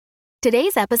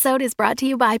Today's episode is brought to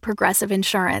you by Progressive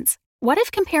Insurance. What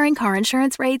if comparing car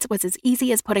insurance rates was as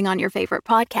easy as putting on your favorite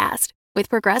podcast? With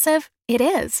Progressive, it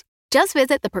is. Just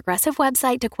visit the Progressive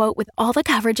website to quote with all the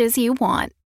coverages you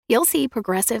want. You'll see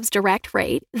Progressive's direct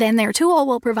rate, then their tool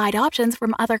will provide options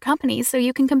from other companies so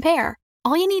you can compare.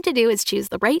 All you need to do is choose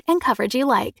the rate and coverage you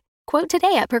like. Quote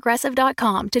today at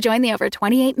Progressive.com to join the over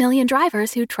 28 million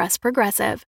drivers who trust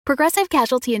Progressive. Progressive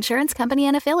Casualty Insurance Company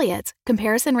and Affiliates.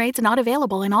 Comparison rates not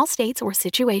available in all states or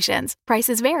situations.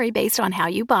 Prices vary based on how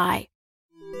you buy.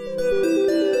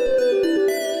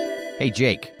 Hey,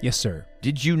 Jake. Yes, sir.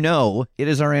 Did you know it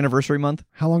is our anniversary month?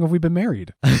 How long have we been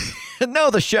married? No,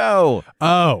 the show.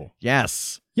 Oh.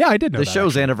 Yes. Yeah, I did know the that.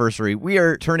 show's actually. anniversary. We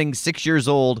are turning 6 years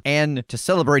old, and to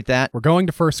celebrate that, We're going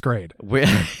to first grade. we're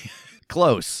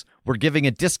close. We're giving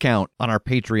a discount on our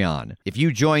Patreon. If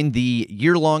you join the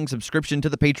year-long subscription to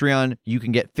the Patreon, you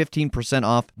can get 15%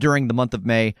 off during the month of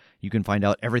May. You can find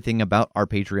out everything about our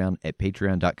Patreon at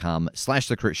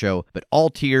patreon.com/The Crit Show. But all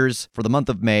tiers for the month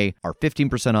of May are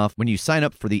 15% off when you sign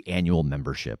up for the annual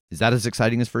membership. Is that as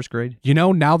exciting as first grade? You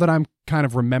know, now that I'm kind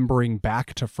of remembering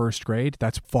back to first grade,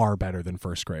 that's far better than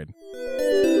first grade.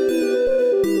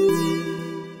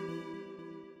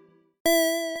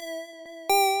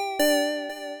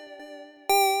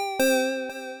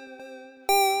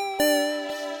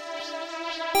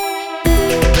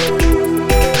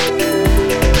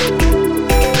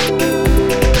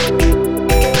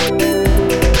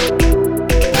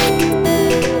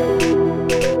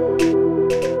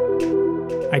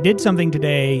 I did something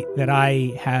today that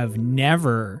I have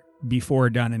never before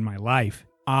done in my life.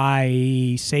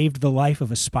 I saved the life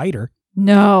of a spider.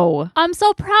 No. I'm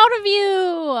so proud of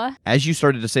you. As you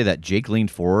started to say that, Jake leaned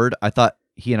forward. I thought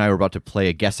he and I were about to play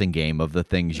a guessing game of the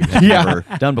things you had never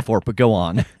done before, but go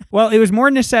on. Well, it was more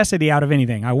necessity out of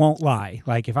anything. I won't lie.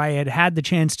 Like, if I had had the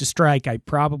chance to strike, I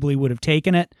probably would have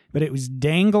taken it, but it was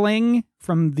dangling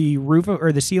from the roof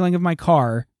or the ceiling of my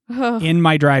car in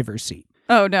my driver's seat.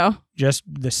 Oh, no. Just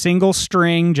the single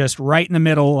string, just right in the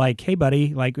middle, like, hey,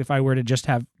 buddy, like, if I were to just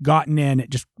have gotten in, it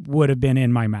just would have been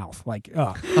in my mouth. Like,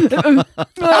 How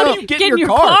do you get in your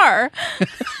car?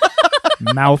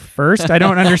 Mouth first? I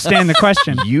don't understand the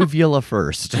question. Uvula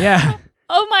first. Yeah.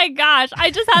 Oh my gosh. I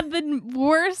just had the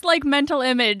worst, mental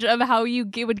image of how you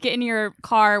would get in your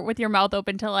car with your mouth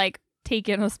open to, take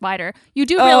in a spider. You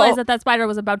do realize that spider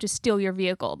was about to steal your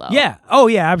vehicle, though. Yeah. Oh,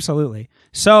 yeah, absolutely.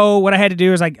 So what I had to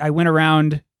do is I went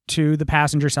around to the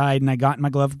passenger side and I got in my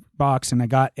glove box and I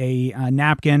got a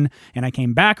napkin and I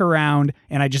came back around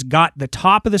and I just got the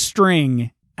top of the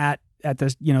string at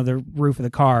the the roof of the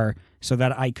car so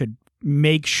that I could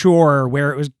make sure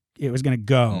where it was going to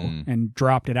go and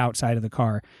dropped it outside of the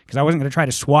car because I wasn't going to try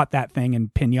to swat that thing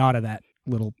and pinata that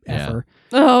little effer.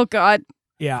 Oh, God.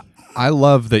 Yeah. I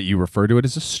love that you refer to it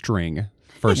as a string,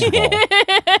 first of all.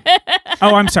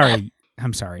 Oh, I'm sorry.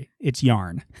 It's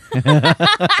yarn.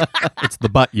 It's the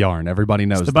butt yarn. Everybody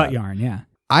knows It's the butt yarn, yeah.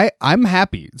 I'm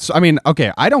happy. So,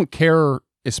 okay, I don't care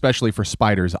especially for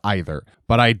spiders either,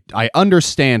 but I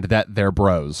understand that they're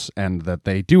bros and that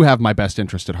they do have my best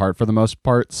interest at heart for the most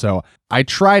part, so I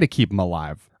try to keep him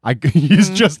alive.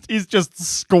 He's just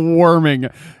squirming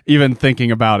even thinking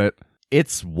about it.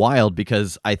 It's wild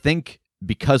because I think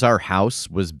because our house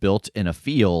was built in a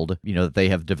field, that they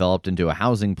have developed into a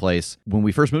housing place. When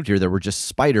we first moved here, there were just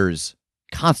spiders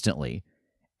constantly.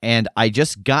 And I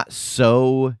just got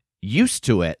so used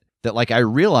to it that I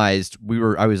realized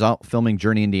I was out filming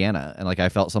Journey, Indiana, and I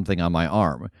felt something on my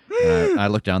arm. And I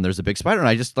looked down, there's a big spider, and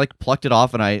I just plucked it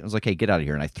off and I was like, hey, get out of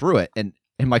here. And I threw it. And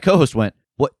my co-host went,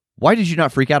 what? Why did you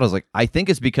not freak out? I was like, I think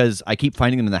it's because I keep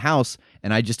finding them in the house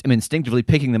and I just am instinctively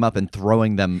picking them up and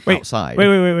throwing them outside.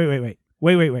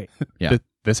 Wait. Yeah.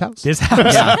 This house? This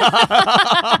house.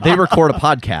 Yeah. They record a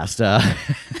podcast.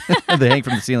 They hang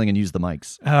from the ceiling and use the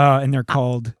mics. And they're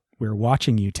called We're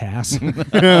Watching You, Tass.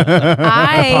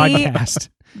 I podcast.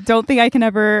 don't think I can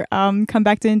ever come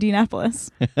back to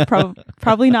Indianapolis.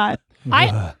 Probably not.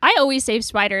 I always save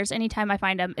spiders anytime I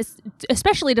find them. It's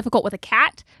especially difficult with a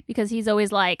cat because he's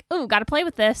always like, "Oh, gotta play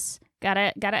with this,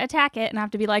 gotta attack it," and I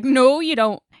have to be like, "No, you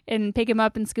don't," and pick him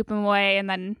up and scoop him away, and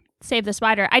then save the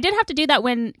spider. I did have to do that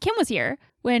when Kim was here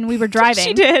when we were driving.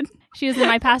 She did. She was in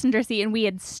my passenger seat, and we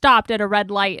had stopped at a red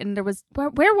light, and there was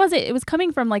where was it? It was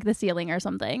coming from the ceiling or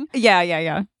something.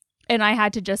 Yeah. And I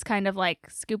had to just kind of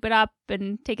scoop it up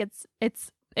and take its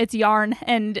yarn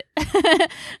and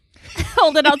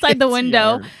hold it outside the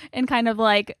window and kind of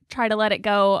try to let it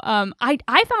go.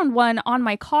 I found one on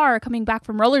my car coming back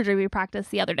from roller derby practice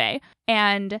the other day,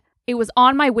 and it was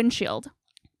on my windshield,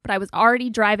 but I was already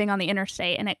driving on the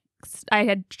interstate, and it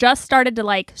just started to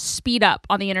like speed up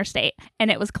on the interstate,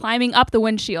 and it was climbing up the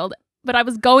windshield, but I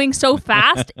was going so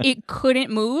fast it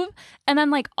couldn't move, and then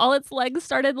like all its legs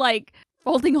started like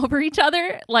folding over each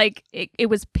other, like it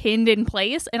was pinned in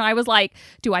place, and I was like,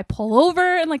 do I pull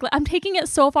over? And like I'm taking it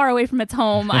so far away from its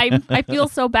home. I feel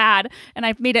so bad, and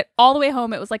I've made it all the way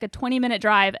home. It was like a 20-minute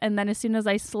drive, and then as soon as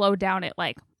I slowed down, it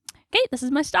like, okay, this is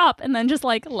my stop, and then just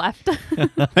like left.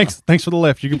 Thanks for the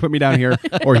lift. You can put me down here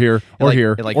or here or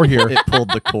here or here. It pulled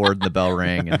the cord and the bell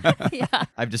rang. And Yeah.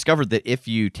 I've discovered that if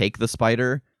you take the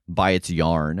spider by its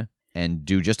yarn and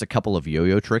do just a couple of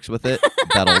yo-yo tricks with it,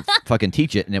 that'll fucking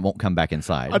teach it, and it won't come back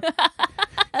inside.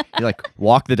 You like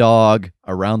walk the dog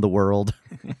around the world.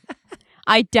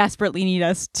 I desperately need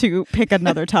us to pick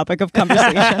another topic of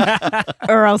conversation,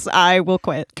 or else I will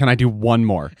quit. Can I do one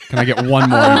more? Can I get one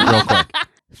more real quick?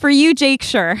 For you, Jake,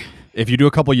 sure. If you do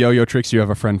a couple yo-yo tricks, you have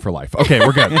a friend for life. Okay,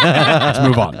 we're good. Let's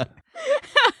move on.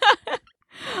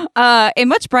 In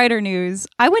much brighter news,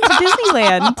 I went to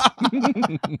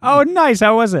Disneyland. Oh, nice.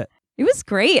 How was it? It was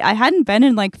great. I hadn't been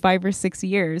in like 5 or 6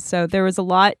 years, so there was a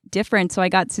lot different. So I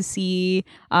got to see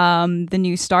the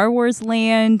new Star Wars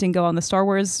land and go on the Star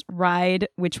Wars ride,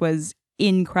 which was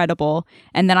incredible.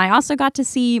 And then I also got to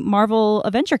see Marvel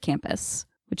Avenger Campus,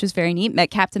 which was very neat. Met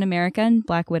Captain America and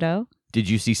Black Widow. Did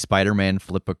you see Spider-Man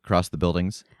flip across the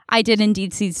buildings? I did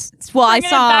indeed see. Well, I Bringing it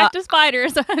saw. back to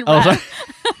spiders. Oh, sorry.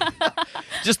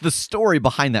 Just the story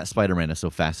behind that Spider-Man is so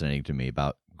fascinating to me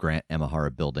about Grant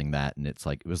Imahara building that, and it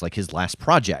was like his last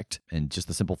project, and just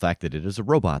the simple fact that it is a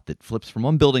robot that flips from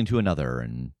one building to another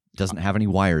and doesn't have any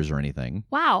wires or anything.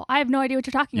 Wow, I have no idea what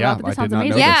you're talking Yeah, about, but this I sounds did not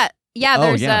know amazing. this.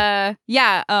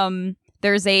 Yeah. Oh,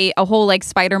 There's a whole like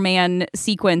Spider-Man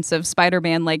sequence of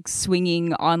Spider-Man like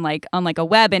swinging on like a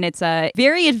web, and it's a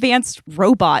very advanced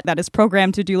robot that is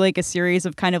programmed to do like a series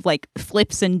of kind of like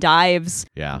flips and dives.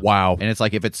 Yeah. Wow. And it's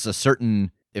like if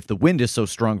the wind is so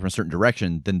strong from a certain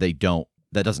direction, then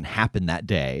that doesn't happen that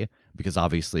day because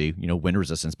obviously, wind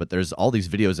resistance, but there's all these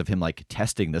videos of him like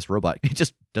testing this robot. He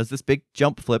just does this big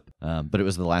jump flip. But it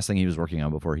was the last thing he was working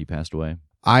on before he passed away.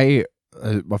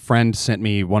 A friend sent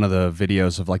me one of the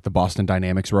videos of like the Boston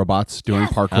Dynamics robots doing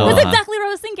parkour. That's exactly what I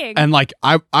was thinking. And like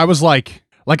I was like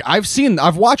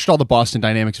I've watched all the Boston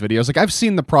Dynamics videos. Like I've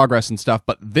seen the progress and stuff,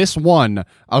 but this one,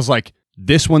 I was like,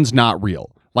 this one's not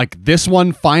real. Like this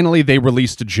one, finally they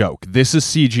released a joke. This is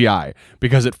CGI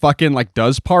because it fucking like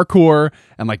does parkour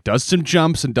and like does some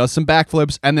jumps and does some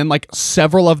backflips, and then like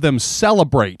several of them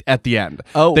celebrate at the end.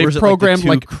 Oh, they programmed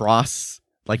like cross.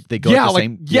 Like they go at the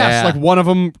same. Yes, like one of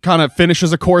them kind of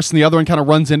finishes a course and the other one kind of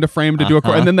runs into frame to do a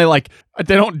course, and then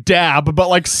they don't dab, but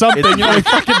like something, they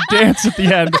fucking dance at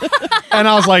the end. And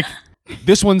I was like,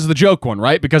 this one's the joke one,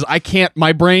 right? Because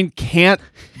my brain can't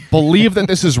believe that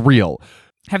this is real.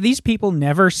 Have these people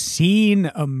never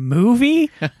seen a movie?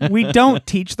 We don't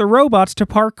teach the robots to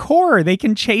parkour. They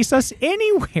can chase us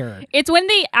anywhere. It's when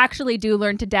they actually do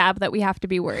learn to dab that we have to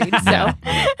be worried. So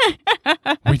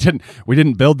We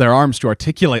didn't build their arms to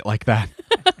articulate like that.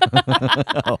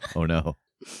 Oh no.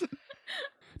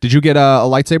 Did you get a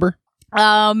lightsaber?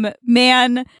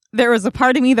 Man, there was a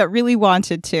part of me that really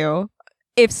wanted to.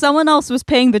 If someone else was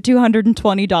paying the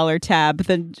 $220 tab,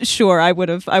 then sure, I would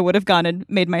have gone and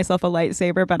made myself a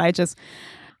lightsaber, but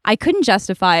I couldn't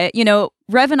justify it.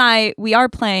 Rev and I, we are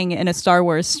playing in a Star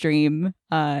Wars stream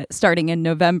starting in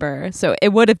November, so it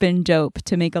would have been dope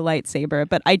to make a lightsaber,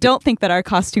 but I don't think that our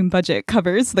costume budget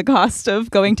covers the cost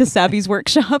of going to Savvy's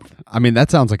workshop. I mean, that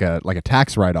sounds like a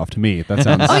tax write-off to me. That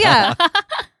sounds. Oh yeah.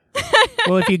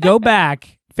 Well, if you go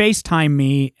back, FaceTime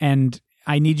me, and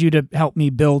I need you to help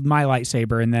me build my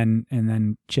lightsaber, and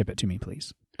then ship it to me,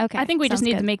 please. Okay. I think we just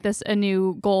need to make this a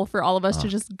new goal for all of us to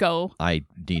just go. I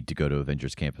need to go to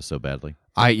Avengers Campus so badly.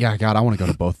 I want to go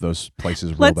to both those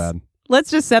places real bad.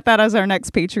 Let's just set that as our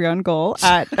next Patreon goal.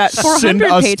 At Send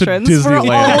 400 us to patrons, we'll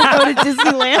Disneyland. all go to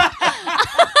Disneyland.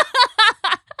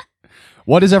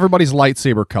 What is everybody's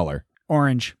lightsaber color?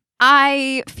 Orange.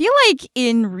 I feel like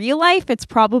in real life, it's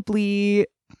probably...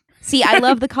 See, I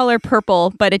love the color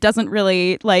purple, but it doesn't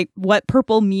really, like, what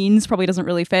purple means probably doesn't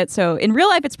really fit. So in real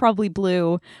life, it's probably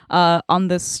blue. On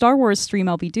the Star Wars stream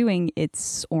I'll be doing,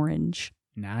 it's orange.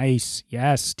 Nice.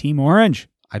 Yes, Team Orange.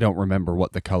 I don't remember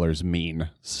what the colors mean,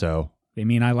 so... They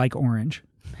mean I like orange.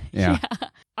 Yeah.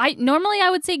 I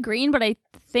would say green, but I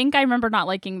think I remember not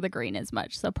liking the green as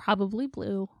much, so probably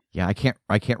blue. Yeah, I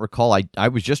can't recall. I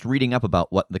was just reading up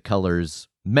about what the colors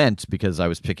meant because I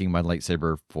was picking my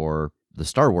lightsaber for the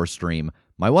Star Wars stream.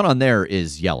 My one on there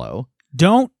is yellow.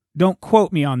 Don't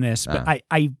quote me on this, but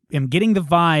I am getting the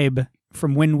vibe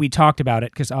from when we talked about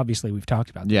it, because obviously we've talked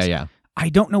about this. Yeah. I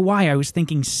don't know why I was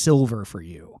thinking silver for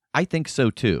you. I think so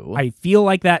too. I feel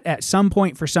like that at some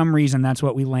point, for some reason, that's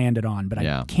what we landed on, but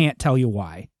I can't tell you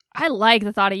why. I like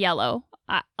the thought of yellow.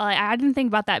 I didn't think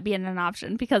about that being an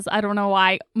option because I don't know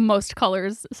why most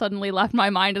colors suddenly left my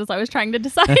mind as I was trying to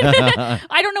decide.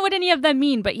 I don't know what any of them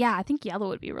mean, but yeah, I think yellow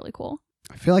would be really cool.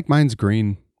 I feel like mine's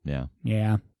green. Yeah.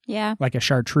 Yeah. Like a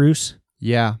chartreuse.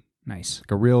 Yeah. Nice.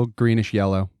 Like a real greenish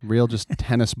yellow. Real just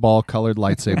tennis ball colored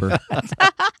lightsaber.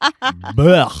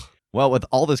 Blech. Well, with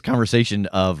all this conversation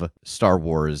of Star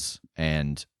Wars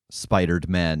and spidered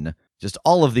men, just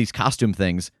all of these costume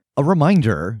things, a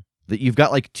reminder that you've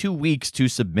got like 2 weeks to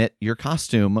submit your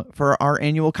costume for our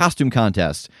annual costume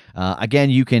contest. Again,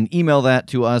 you can email that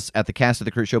to us at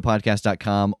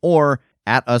thecast@thecritshowpodcast.com or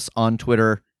at us on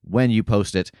Twitter when you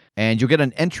post it. And you'll get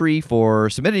an entry for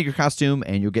submitting your costume,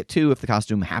 and you'll get 2 if the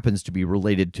costume happens to be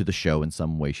related to the show in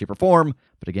some way, shape, or form.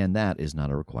 But again, that is not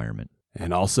a requirement.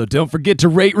 And also, don't forget to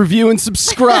rate, review, and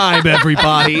subscribe,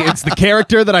 everybody. It's the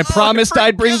character that I promised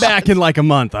I'd bring back in like a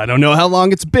month. I don't know how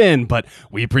long it's been, but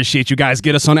we appreciate you guys.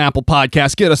 Get us on Apple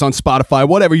Podcasts, get us on Spotify,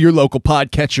 whatever your local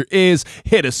podcatcher is.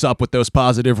 Hit us up with those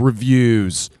positive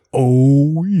reviews.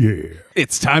 Oh, yeah.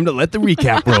 It's time to let the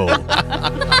recap roll.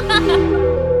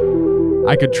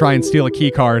 I could try and steal a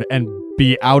key card and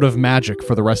be out of magic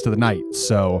for the rest of the night,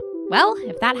 so... Well,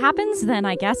 if that happens, then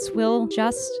I guess we'll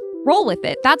just roll with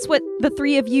it. That's what the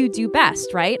 3 of you do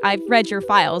best, right? I've read your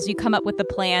files. You come up with the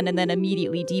plan and then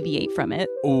immediately deviate from it.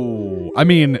 Oh, I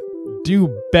mean, do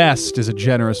best is a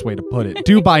generous way to put it.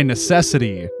 Do by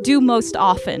necessity. Do most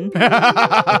often.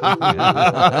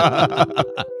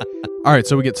 All right,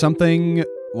 so we get something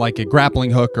like a grappling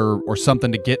hook or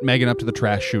something to get Megan up to the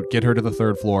trash chute, get her to the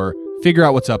 3rd floor, figure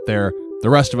out what's up there. The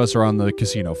rest of us are on the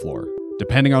casino floor.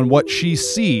 Depending on what she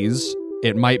sees,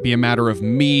 it might be a matter of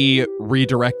me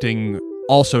redirecting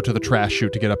also to the trash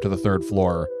chute to get up to the 3rd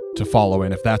floor to follow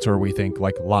in if that's where we think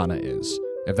like Lana is.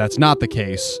 If that's not the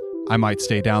case, I might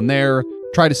stay down there,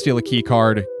 try to steal a key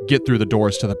card, get through the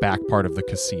doors to the back part of the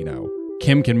casino.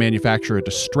 Kim can manufacture a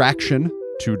distraction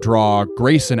to draw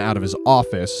Grayson out of his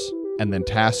office, and then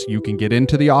Tass, you can get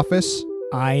into the office.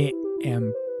 I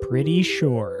am pretty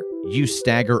sure. You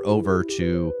stagger over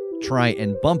to try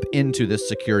and bump into this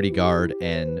security guard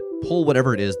and pull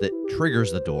whatever it is that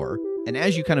triggers the door. And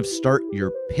as you kind of start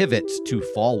your pivot to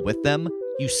fall with them,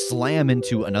 you slam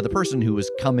into another person who is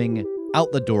coming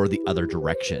out the door the other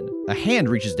direction. A hand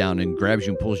reaches down and grabs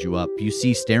you and pulls you up. You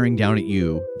see staring down at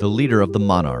you, the leader of the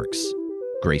Monarchs,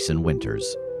 Grayson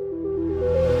Winters.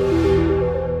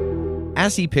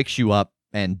 As he picks you up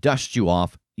and dusts you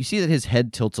off, you see that his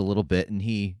head tilts a little bit and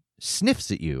he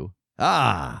sniffs at you.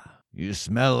 Ah, you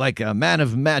smell like a man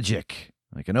of magic.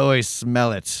 I can always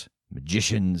smell it.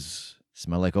 Magicians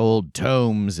smell like old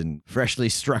tomes and freshly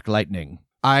struck lightning.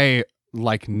 I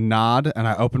nod and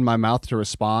I open my mouth to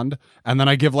respond, and then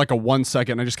I give like a 1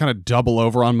 second. I just kind of double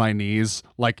over on my knees,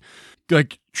 like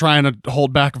trying to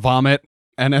hold back vomit.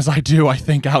 And as I do, I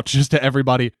think out just to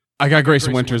everybody, I got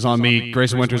Grayson Winters on me.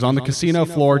 Grayson Winters on the casino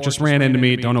floor, just ran into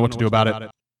me. Don't know what to do about it.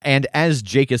 And as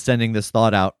Jake is sending this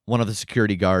thought out, one of the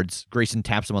security guards, Grayson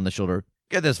taps him on the shoulder.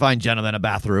 Get this fine gentleman a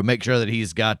bathroom. Make sure that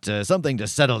he's got something to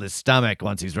settle his stomach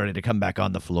once he's ready to come back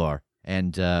on the floor.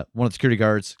 And one of the security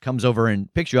guards comes over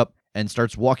and picks you up and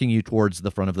starts walking you towards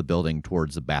the front of the building,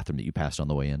 towards the bathroom that you passed on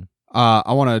the way in.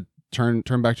 I want to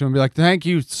turn back to him and be like, "Thank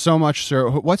you so much, sir.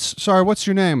 What's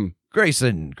your name?"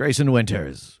 Grayson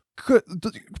Winters.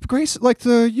 Grace,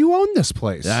 you own this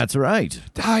place. That's right.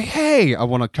 Hey, I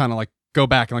want to kind of like go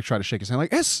back and like try to shake his hand.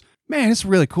 Like, man, it's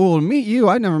really cool to meet you.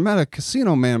 I never met a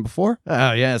casino man before.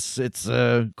 Oh, yes, it's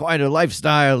quite a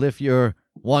lifestyle if you're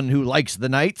one who likes the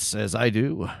nights, as I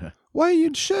do. Why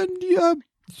don't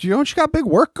you got big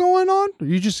work going on? Or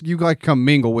you like come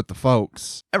mingle with the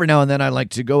folks? Every now and then I like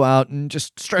to go out and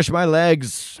just stretch my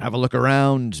legs, have a look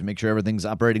around, make sure everything's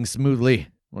operating smoothly.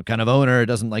 What kind of owner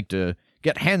doesn't like to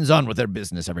get hands-on with their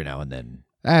business every now and then?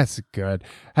 That's good.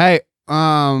 Hey, when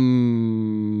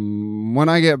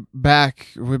I get back,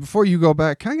 before you go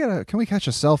back, can we catch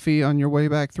a selfie on your way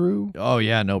back through? Oh,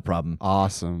 yeah, no problem.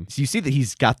 Awesome. So you see that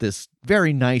he's got this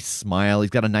very nice smile. He's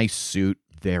got a nice suit,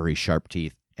 very sharp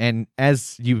teeth. And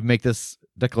as you make this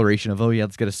declaration of, oh, yeah,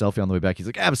 let's get a selfie on the way back, he's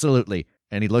like, absolutely.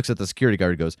 And he looks at the security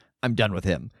guard and goes, I'm done with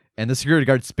him. And the security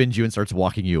guard spins you and starts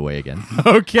walking you away again.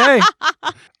 Okay.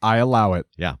 I allow it.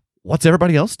 Yeah. What's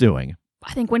everybody else doing?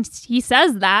 I think when he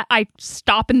says that, I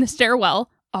stop in the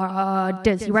stairwell.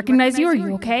 Does he recognize you? Are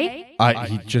you okay?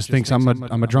 He just thinks I'm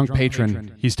a drunk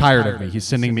patron. He's tired of me. He's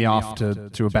sending me off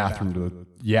to a bathroom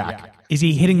yak. Is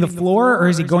he hitting the floor or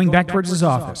is he going back towards his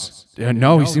office?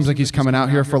 No, he seems like he's coming out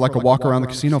here for like a walk around the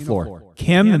casino floor.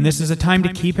 Kim, then this is a time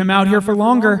to keep him out here for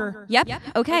longer. Yep.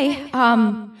 Okay.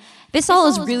 This all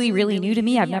is really, really new to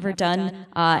me. I've never done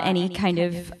any kind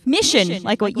of mission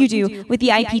like what you do with the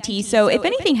IPT. So if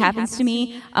anything happens to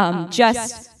me,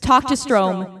 just talk to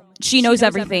Strom. She knows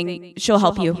everything. She'll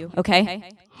help you.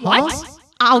 Okay? What?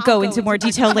 I'll go into more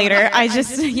detail later.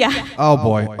 Yeah. Oh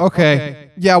boy.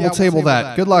 Okay. Yeah, we'll table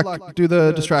that. Good luck. Do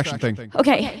the distraction thing.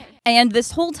 Okay. And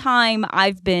this whole time,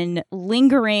 I've been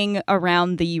lingering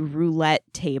around the roulette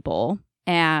table,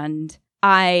 and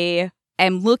I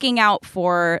am looking out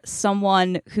for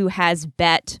someone who has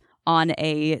bet on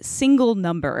a single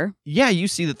number. Yeah, you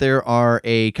see that there are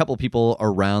a couple people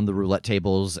around the roulette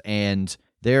tables, and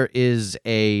there is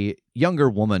a younger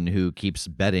woman who keeps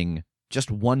betting just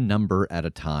one number at a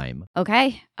time.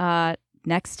 Okay.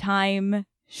 Next time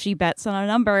she bets on a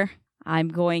number, I'm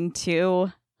going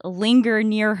to linger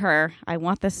near her. I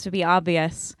want this to be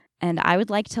obvious, and I would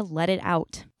like to let it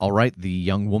out. All right, the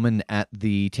young woman at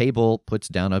the table puts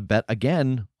down a bet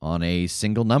again on a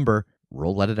single number.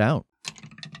 Roll let it out.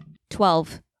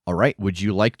 12. All right, would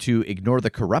you like to ignore the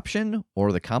corruption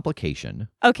or the complication?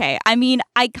 Okay, I mean,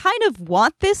 I kind of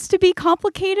want this to be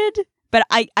complicated, but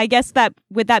I guess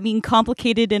would that mean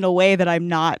complicated in a way that I'm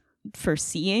not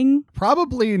foreseeing?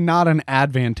 Probably not an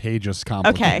advantageous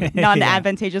complication. Okay, not an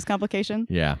advantageous complication?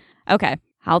 Yeah. Okay,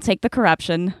 I'll take the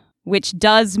corruption, which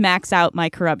does max out my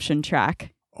corruption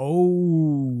track.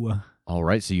 Oh. All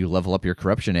right, so you level up your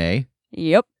corruption, eh?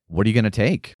 Yep. What are you going to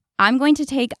take? I'm going to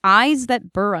take Eyes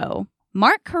That Burrow.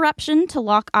 Mark corruption to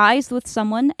lock eyes with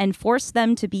someone and force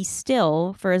them to be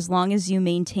still for as long as you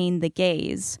maintain the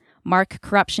gaze. Mark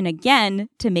corruption again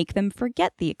to make them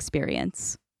forget the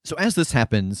experience. So as this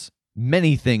happens,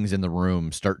 many things in the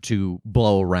room start to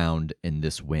blow around in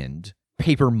this wind.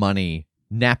 Paper money,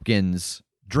 napkins,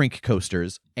 drink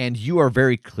coasters, and you are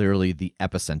very clearly the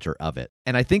epicenter of it.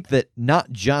 And I think that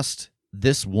not just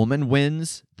this woman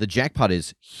wins, the jackpot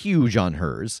is huge on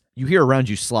hers. You hear around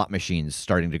you slot machines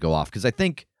starting to go off, because I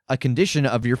think a condition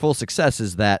of your full success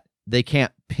is that they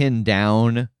can't pin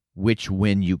down which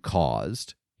win you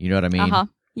caused. You know what I mean? Uh-huh.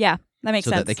 Yeah, that makes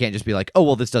so sense. that they can't just be like, oh,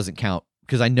 well, this doesn't count,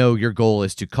 because I know your goal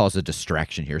is to cause a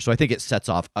distraction here. So I think it sets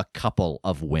off a couple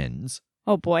of wins.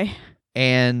 Oh, boy.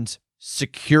 And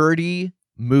security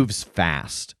moves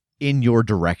fast in your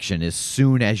direction as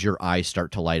soon as your eyes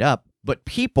start to light up. But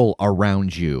people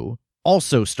around you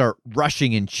also start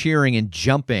rushing and cheering and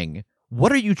jumping.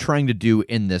 What are you trying to do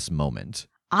in this moment?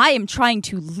 I am trying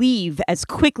to leave as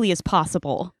quickly as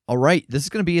possible. All right, this is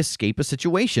going to be escape a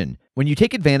situation. When you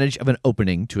take advantage of an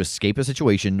opening to escape a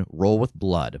situation, roll with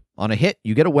blood. On a hit,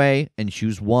 you get away and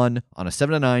choose 1. On a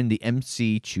 7 to 9, the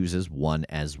MC chooses 1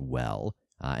 as well.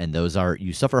 And those are,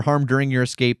 you suffer harm during your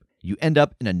escape, you end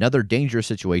up in another dangerous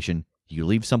situation, you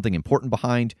leave something important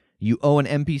behind, you owe an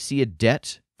NPC a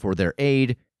debt for their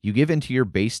aid, you give into your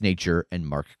base nature and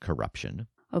mark corruption.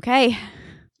 Okay.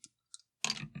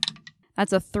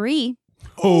 That's a 3.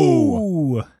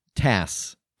 Oh.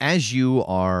 Tass, as you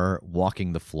are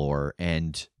walking the floor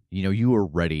and, you are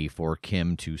ready for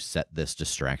Kim to set this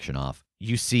distraction off,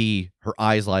 you see her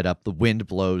eyes light up, the wind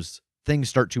blows, things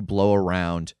start to blow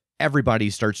around,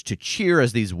 everybody starts to cheer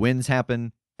as these winds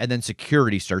happen, and then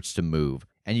security starts to move.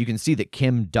 And you can see that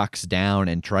Kim ducks down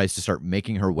and tries to start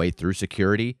making her way through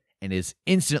security and is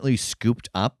instantly scooped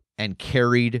up and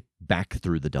carried back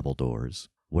through the double doors.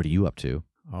 What are you up to?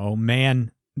 Oh,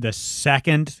 man. The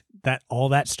second that all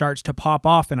that starts to pop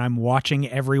off and I'm watching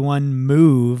everyone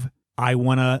move, I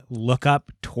want to look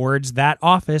up towards that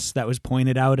office that was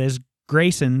pointed out as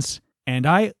Grayson's, and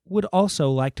I would also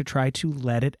like to try to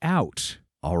let it out.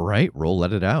 All right, roll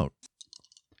let it out.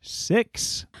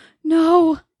 6.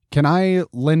 No. Can I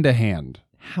lend a hand?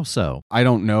 How so? I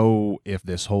don't know if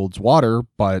this holds water,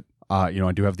 but I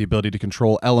do have the ability to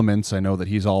control elements. I know that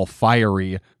he's all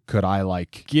fiery. Could I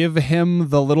give him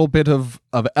the little bit of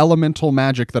elemental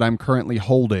magic that I'm currently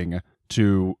holding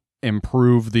to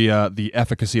improve the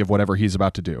efficacy of whatever he's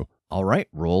about to do? All right,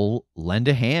 roll lend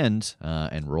a hand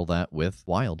and roll that with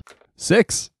wild.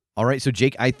 6. All right, so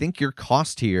Jake, I think your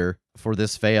cost here for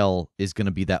this fail is going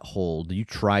to be that hold. You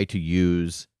try to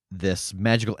use this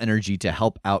magical energy to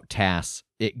help out Tass.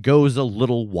 It goes a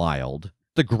little wild.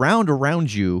 The ground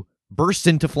around you bursts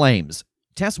into flames.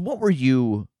 Tass, what were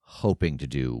you hoping to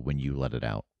do when you let it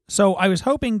out? So I was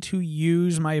hoping to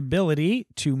use my ability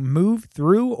to move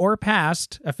through or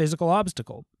past a physical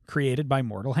obstacle created by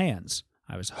mortal hands.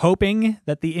 I was hoping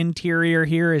that the interior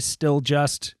here is still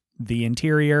just the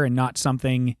interior and not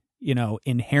something,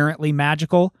 inherently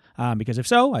magical, because if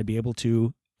so, I'd be able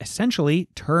to essentially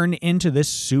turn into this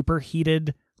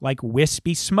superheated, like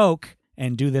wispy smoke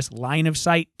and do this line of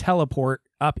sight teleport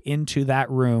up into that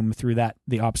room through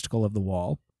the obstacle of the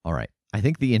wall. All right. I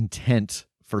think the intent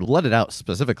for let it out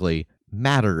specifically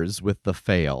matters with the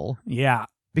fail. Yeah.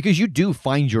 Because you do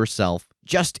find yourself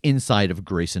just inside of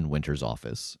Grayson Winter's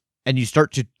office. And you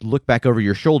start to look back over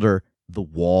your shoulder. The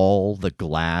wall, the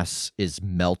glass is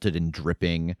melted and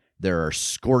dripping. There are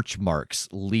scorch marks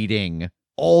leading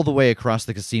all the way across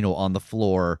the casino on the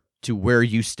floor to where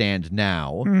you stand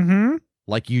now. Mm-hmm.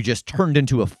 Like you just turned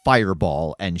into a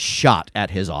fireball and shot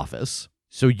at his office.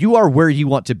 So you are where you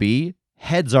want to be.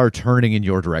 Heads are turning in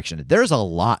your direction. There's a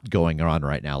lot going on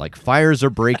right now. Like fires are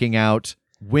breaking out.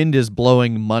 Wind is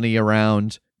blowing money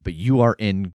around. But you are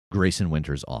in Grayson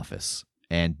Winter's office.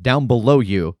 And down below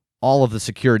you, all of the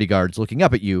security guards looking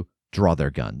up at you draw their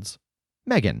guns.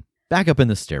 Megan, back up in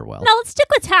the stairwell. No, let's stick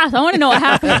with Taff. I want to know what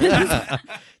happens.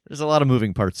 There's a lot of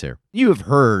moving parts here. You have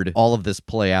heard all of this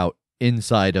play out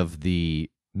inside of the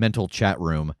mental chat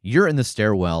room. You're in the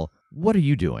stairwell. What are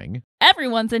you doing?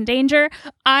 Everyone's in danger.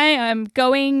 I am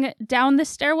going down the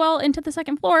stairwell into the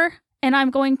second floor, and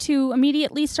I'm going to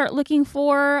immediately start looking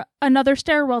for another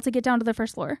stairwell to get down to the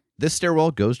first floor. This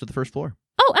stairwell goes to the first floor.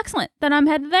 Oh, excellent. Then I'm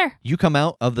headed there. You come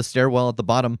out of the stairwell at the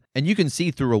bottom, and you can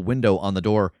see through a window on the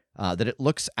door that it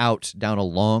looks out down a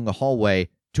long hallway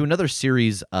to another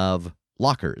series of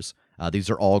lockers. These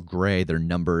are all gray. They're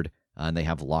numbered, and they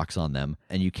have locks on them.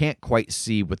 And you can't quite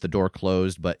see with the door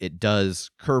closed, but it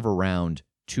does curve around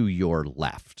to your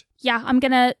left. Yeah, I'm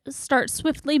going to start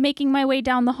swiftly making my way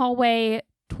down the hallway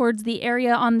towards the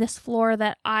area on this floor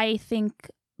that I think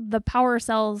the power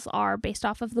cells are based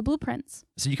off of the blueprints.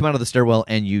 So you come out of the stairwell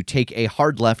and you take a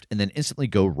hard left and then instantly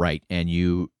go right, and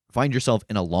you find yourself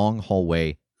in a long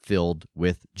hallway filled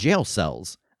with jail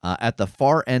cells. At the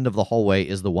far end of the hallway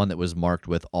is the one that was marked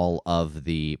with all of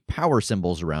the power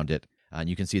symbols around it. And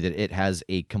you can see that it has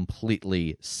a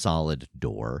completely solid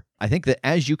door. I think that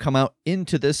as you come out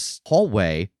into this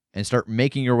hallway and start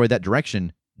making your way that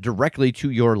direction, directly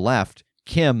to your left,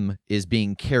 Kim is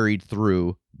being carried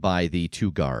through by the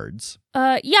two guards.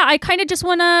 Yeah, I kind of just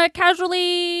want to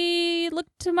casually look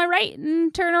to my right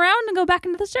and turn around and go back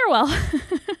into the stairwell.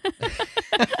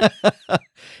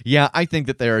 Yeah, I think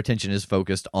that their attention is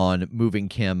focused on moving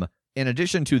Kim, in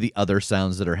addition to the other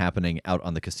sounds that are happening out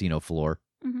on the casino floor.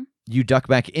 Mm-hmm. You duck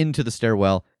back into the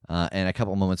stairwell, and a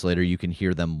couple moments later, you can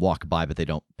hear them walk by, but they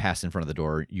don't pass in front of the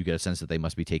door. You get a sense that they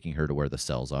must be taking her to where the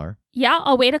cells are. Yeah,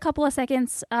 I'll wait a couple of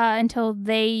seconds until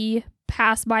they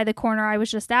pass by the corner I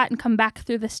was just at and come back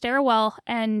through the stairwell.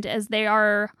 And as they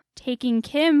are taking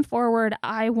Kim forward,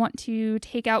 I want to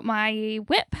take out my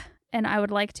whip, and I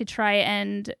would like to try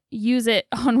and use it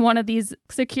on one of these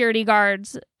security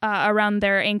guards around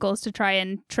their ankles to try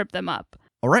and trip them up.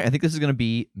 All right, I think this is going to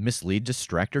be mislead,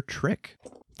 distract, or trick.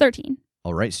 13.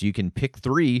 All right, so you can pick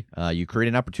 3. You create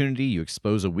an opportunity, you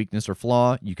expose a weakness or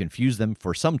flaw, you confuse them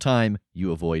for some time,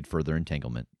 you avoid further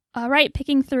entanglement. All right,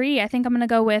 picking 3, I think I'm going to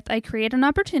go with I create an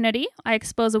opportunity, I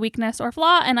expose a weakness or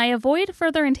flaw, and I avoid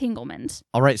further entanglement.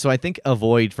 All right, so I think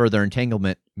avoid further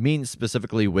entanglement means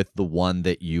specifically with the one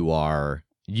that you are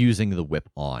using the whip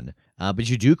on. But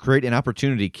you do create an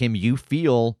opportunity. Kim, you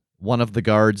feel one of the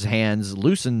guard's hands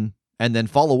loosen and then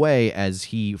fall away as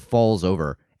he falls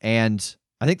over. And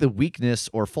I think the weakness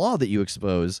or flaw that you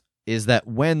expose is that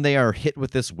when they are hit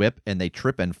with this whip and they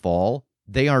trip and fall,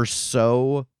 they are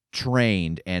so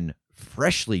trained and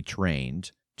freshly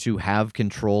trained to have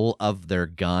control of their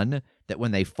gun that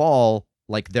when they fall,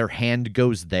 like their hand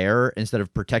goes there instead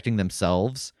of protecting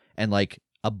themselves, and like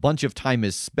a bunch of time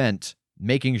is spent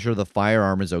making sure the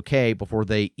firearm is okay before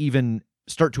they even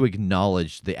start to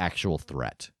acknowledge the actual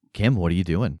threat. Kim, what are you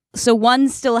doing? So one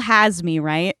still has me,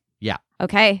 right? Yeah.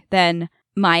 Okay, then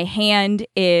my hand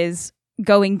is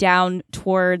going down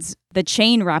towards the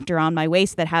chain wrapped around my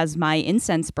waist that has my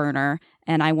incense burner,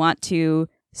 and I want to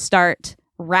start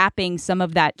wrapping some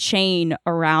of that chain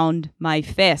around my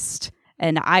fist,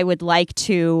 and I would like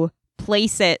to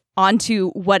place it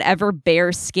onto whatever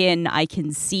bare skin I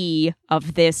can see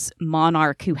of this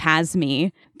monarch who has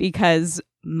me, because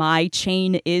my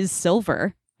chain is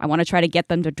silver. I want to try to get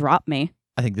them to drop me.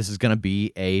 I think this is going to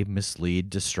be a mislead,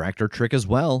 distract, or trick as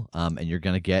well, and you're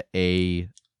going to get a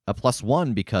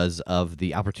 +1 because of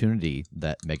the opportunity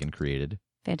that Megan created.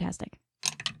 Fantastic.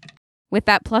 With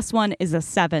that +1 is a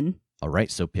 7. All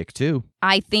right, so pick 2.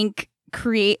 I think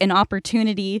create an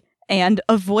opportunity and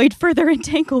avoid further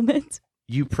entanglement.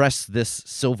 You press this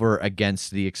silver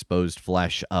against the exposed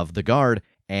flesh of the guard,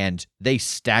 and they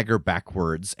stagger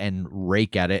backwards and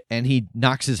rake at it, and he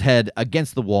knocks his head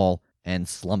against the wall and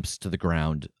slumps to the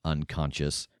ground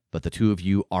unconscious. but the two of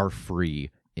you are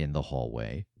free in the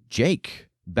hallway. Jake,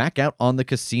 back out on the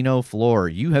casino floor.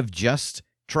 You have just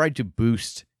tried to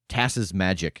boost Tass's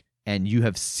magic, and you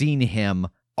have seen him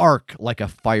arc like a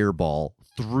fireball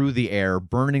through the air,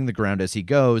 burning the ground as he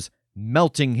goes,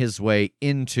 melting his way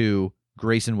into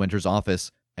Grayson Winter's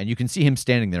office. And you can see him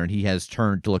standing there, and he has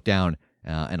turned to look down,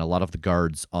 and a lot of the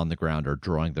guards on the ground are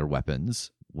drawing their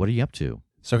weapons. What are you up to?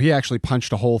 So he actually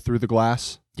punched a hole through the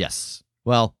glass? Yes.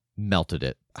 Well, melted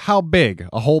it. How big?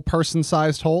 A whole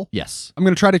person-sized hole? Yes. I'm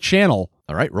going to try to channel.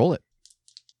 All right, roll it.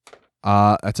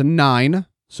 That's a 9.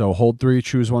 So hold 3,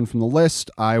 choose one from the list.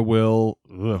 I'll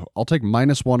take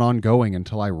 -1 ongoing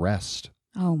until I rest.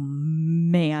 Oh,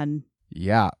 man.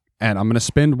 Yeah. And I'm going to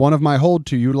spend one of my hold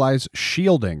to utilize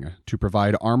shielding to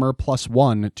provide armor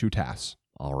 +1 to Tass.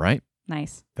 All right.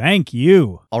 Nice. Thank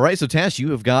you. All right, so Tass,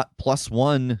 you have got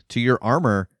 +1 to your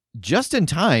armor just in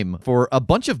time for a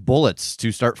bunch of bullets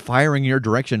to start firing your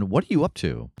direction. What are you up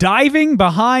to? Diving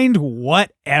behind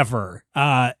whatever.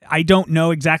 I don't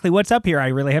know exactly what's up here. I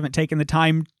really haven't taken the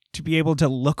time to be able to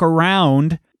look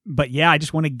around. But yeah, I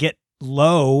just want to get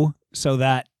low so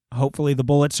that hopefully the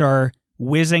bullets are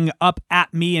whizzing up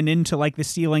at me and into like the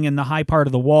ceiling and the high part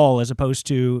of the wall as opposed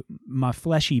to my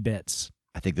fleshy bits.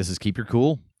 I think this is keep your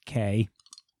cool. Okay.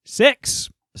 6.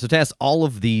 So Tass, all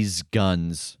of these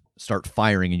guns start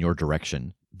firing in your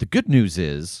direction. The good news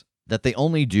is that they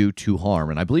only do 2 harm,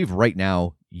 and I believe right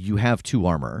now you have 2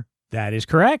 armor. That is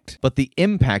correct. But the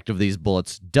impact of these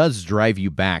bullets does drive you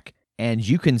back, and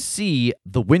you can see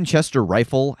the Winchester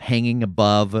rifle hanging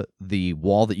above the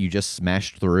wall that you just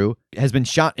smashed through has been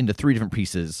shot into 3 different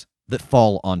pieces that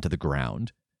fall onto the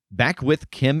ground. Back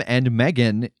with Kim and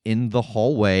Megan in the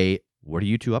hallway, what are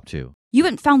you two up to? You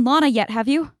haven't found Lana yet, have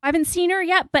you? I haven't seen her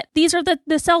yet, but these are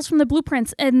the cells from the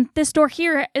blueprints, and this door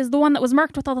here is the one that was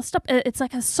marked with all the stuff. It's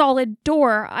like a solid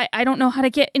door. I don't know how to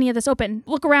get any of this open.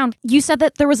 Look around. You said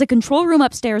that there was a control room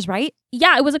upstairs, right?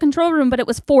 Yeah, it was a control room, but it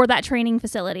was for that training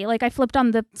facility. Like, I flipped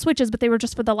on the switches, but they were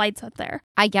just for the lights up there.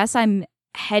 I guess I'm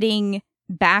heading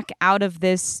back out of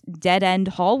this dead-end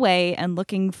hallway and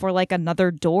looking for, like, another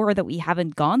door that we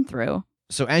haven't gone through.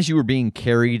 So as you were being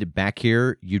carried back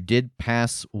here, you did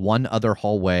pass one other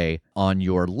hallway on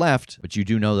your left, but you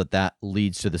do know that that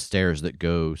leads to the stairs that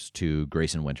goes to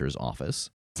Grayson Winter's office.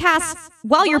 Tass,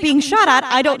 while you're being shot at,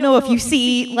 I don't know if you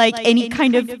see, like, any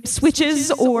kind of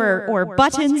switches or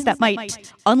buttons that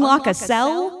might unlock a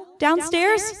cell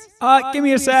downstairs? Give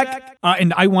me a sec.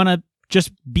 And I want to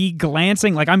just be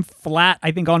glancing, like I'm flat,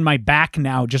 I think, on my back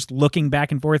now, just looking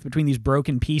back and forth between these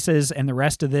broken pieces and the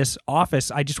rest of this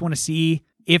office. I just want to see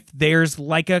if there's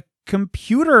like a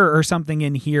computer or something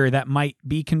in here that might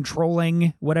be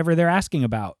controlling whatever they're asking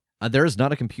about. There is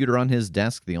not a computer on his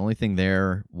desk. The only thing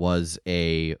there was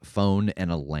a phone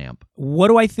and a lamp. What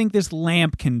do I think this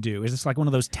lamp can do? Is this like one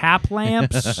of those tap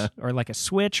lamps or like a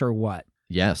switch or what?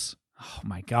 Yes. Oh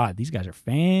my God, these guys are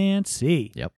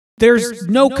fancy. Yep. There's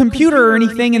no computer or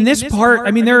anything in this part. I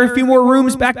mean, there are a few more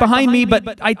rooms back behind me,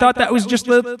 but I thought that was just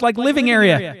like living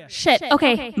area. Shit.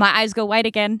 Okay. My eyes go white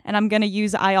again, and I'm going to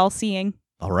use eye all seeing.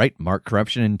 All right, mark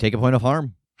corruption and take a point of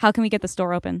harm. How can we get this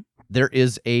door open? There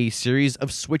is a series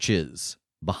of switches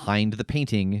behind the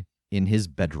painting in his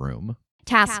bedroom.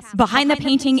 Tass, behind the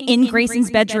painting in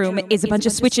Grayson's bedroom is a bunch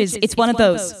of switches. It's one of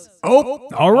those. Oh,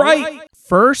 all right.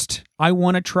 First, I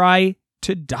want to try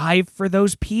to dive for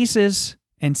those pieces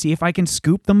and see if I can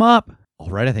scoop them up.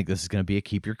 All right, I think this is going to be a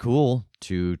keep your cool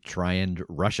to try and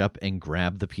rush up and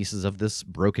grab the pieces of this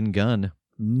broken gun.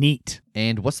 Neat.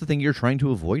 And what's the thing you're trying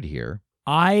to avoid here?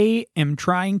 I am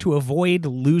trying to avoid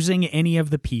losing any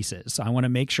of the pieces. I want to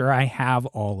make sure I have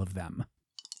all of them.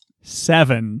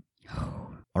 7.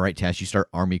 All right, Tash, you start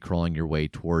army crawling your way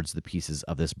towards the pieces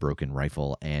of this broken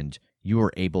rifle, and you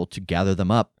are able to gather them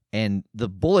up, and the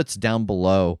bullets down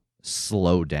below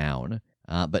slow down.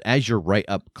 But as you're right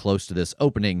up close to this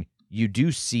opening, you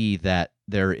do see that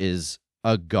there is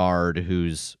a guard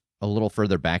who's a little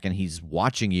further back, and he's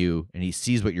watching you, and he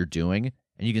sees what you're doing.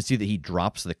 And you can see that he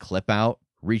drops the clip out,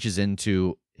 reaches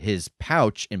into his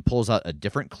pouch, and pulls out a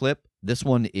different clip. This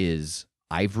one is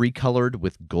ivory colored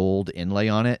with gold inlay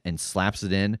on it, and slaps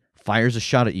it in, fires a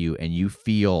shot at you, and you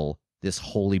feel this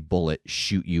holy bullet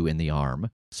shoot you in the arm.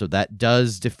 So that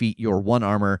does defeat your 1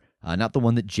 armor. Not the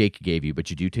one that Jake gave you, but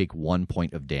you do take 1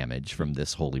 point of damage from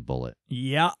this holy bullet.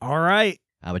 Yeah, all right.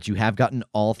 But you have gotten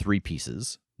all 3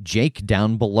 pieces. Jake,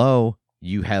 down below,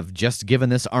 you have just given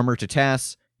this armor to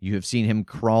Tass. You have seen him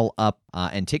crawl up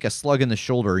and take a slug in the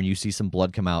shoulder, and you see some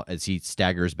blood come out as he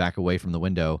staggers back away from the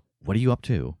window. What are you up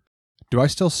to? Do I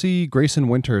still see Grayson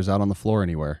Winters out on the floor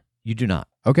anywhere? You do not.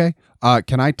 Okay.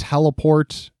 Can I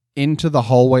teleport into the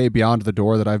hallway beyond the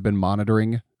door that I've been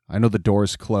monitoring? I know the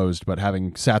door's closed, but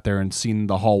having sat there and seen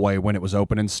the hallway when it was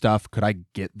open and stuff, could I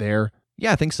get there?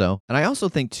 Yeah, I think so. And I also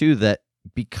think, too, that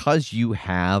because you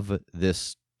have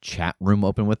this chat room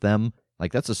open with them,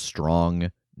 like that's a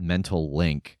strong mental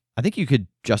link. I think you could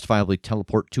justifiably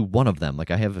teleport to one of them.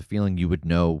 Like I have a feeling you would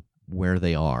know where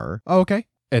they are. Oh, okay.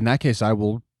 In that case, I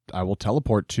will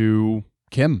teleport to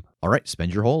Kim. All right,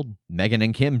 spend your hold. Megan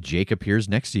and Kim, Jake appears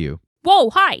next to you.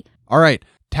 Whoa, hi. All right.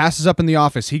 Tass is up in the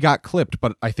office. He got clipped,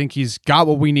 but I think he's got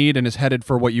what we need and is headed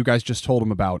for what you guys just told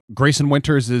him about. Grayson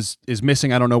Winters is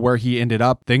missing. I don't know where he ended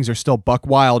up. Things are still buck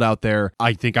wild out there.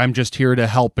 I think I'm just here to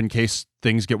help in case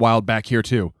things get wild back here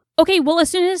too. Okay, well, as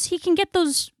soon as he can get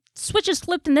those switches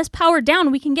flipped and this power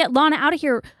down, we can get Lana out of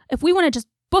here. If we want to just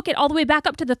book it all the way back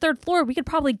up to the 3rd floor, we could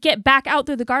probably get back out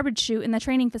through the garbage chute in the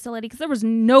training facility because there was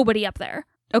nobody up there.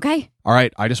 Okay. All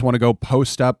right. I just want to go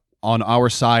post up on our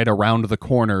side around the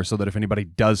corner so that if anybody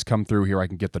does come through here, I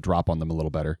can get the drop on them a little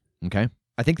better. Okay.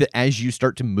 I think that as you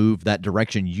start to move that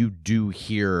direction, you do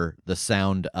hear the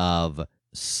sound of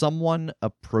someone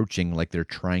approaching like they're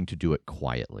trying to do it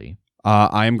quietly.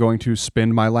 I am going to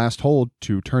spin my last hold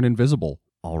to turn invisible.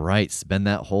 All right, spend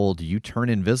that hold. You turn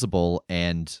invisible,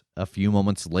 and a few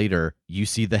moments later, you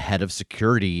see the head of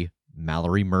security,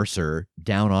 Mallory Mercer,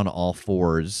 down on all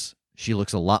fours. She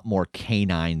looks a lot more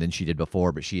canine than she did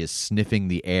before, but she is sniffing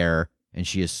the air, and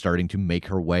she is starting to make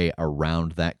her way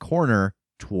around that corner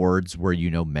towards where you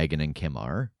know Megan and Kim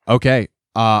are. Okay.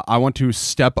 I want to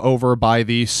step over by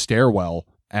the stairwell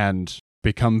and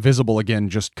become visible again,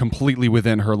 just completely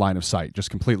within her line of sight,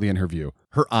 just completely in her view.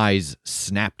 Her eyes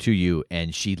snap to you,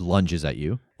 and she lunges at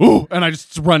you. Ooh! And I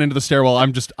just run into the stairwell.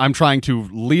 I'm trying to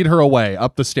lead her away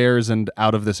up the stairs and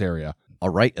out of this area. All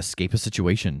right, escape a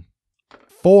situation.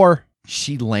 4.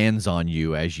 She lands on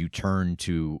you as you turn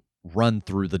to run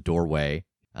through the doorway.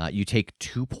 You take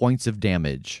 2 points of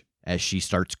damage as she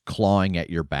starts clawing at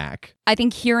your back. I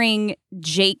think hearing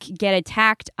Jake get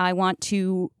attacked, I want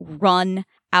to run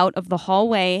out of the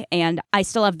hallway, and I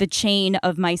still have the chain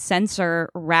of my sensor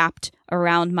wrapped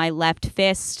around my left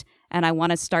fist, and I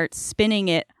want to start spinning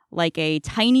it like a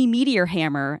tiny meteor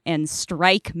hammer and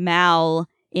strike Mal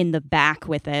in the back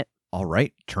with it. All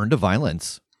right, turn to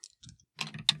violence.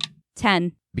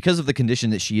 10. Because of the condition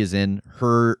that she is in,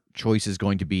 her choice is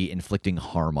going to be inflicting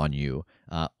harm on you.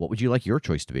 What would you like your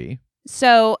choice to be?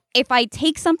 So if I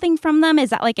take something from them,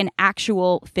 is that like an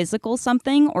actual physical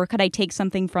something, or could I take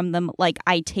something from them like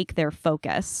I take their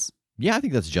focus? Yeah, I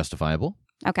think that's justifiable.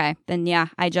 Okay, then yeah,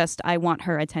 I want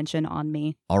her attention on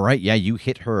me. All right, yeah, you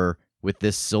hit her with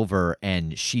this silver,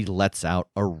 and she lets out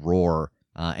a roar,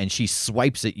 and she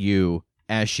swipes at you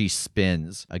as she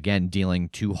spins, again dealing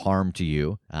 2 harm to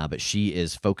you, but she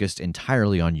is focused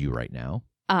entirely on you right now.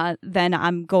 Then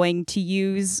I'm going to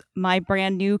use my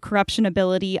brand new corruption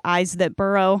ability, Eyes That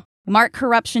Burrow. Mark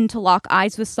corruption to lock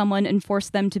eyes with someone and force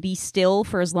them to be still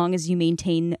for as long as you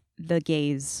maintain the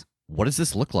gaze. What does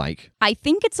this look like? I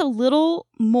think it's a little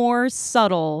more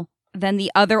subtle than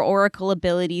the other Oracle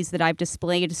abilities that I've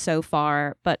displayed so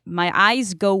far, but my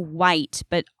eyes go white,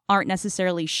 but aren't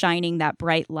necessarily shining that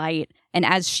bright light. And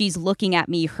as she's looking at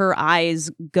me, her eyes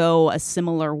go a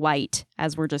similar white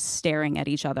as we're just staring at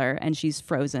each other, and she's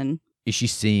frozen. Is she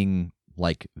seeing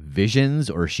like visions,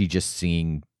 or is she just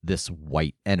seeing this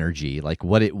white energy? Like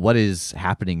what is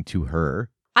happening to her?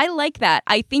 I like that.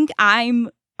 I think I'm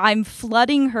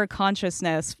flooding her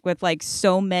consciousness with like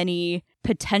so many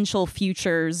potential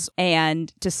futures,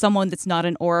 and to someone that's not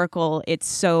an oracle, it's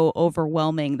so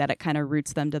overwhelming that it kind of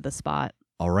roots them to the spot.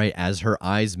 All right, as her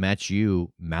eyes match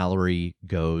you, Mallory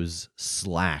goes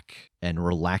slack and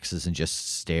relaxes and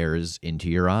just stares into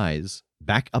your eyes.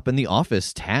 Back up in the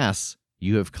office, Tass,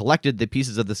 you have collected the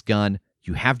pieces of this gun.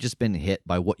 You have just been hit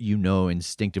by what you know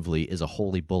instinctively is a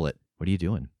holy bullet. What are you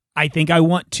doing? I think I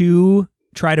want to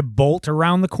try to bolt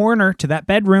around the corner to that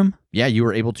bedroom. Yeah, you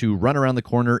were able to run around the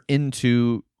corner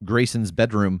into Grayson's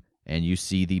bedroom, and you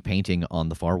see the painting on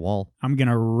the far wall. I'm going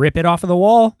to rip it off of the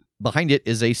wall. Behind it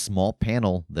is a small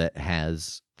panel that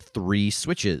has 3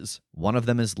 switches. One of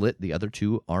them is lit, the other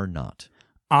 2 are not.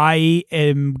 I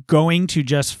am going to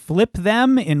just flip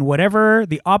them in whatever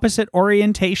the opposite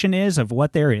orientation is of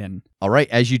what they're in. All right,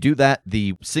 as you do that,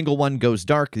 the single one goes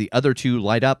dark, the other 2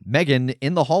 light up. Megan,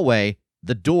 in the hallway,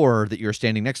 the door that you're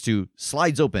standing next to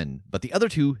slides open, but the other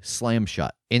 2 slam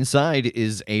shut. Inside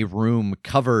is a room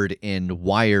covered in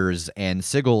wires and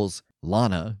sigils.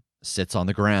 Lana sits on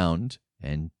the ground,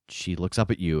 and she looks up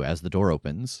at you as the door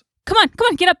opens. Come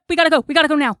on, get up. We gotta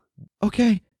go now.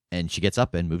 Okay. And she gets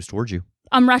up and moves towards you.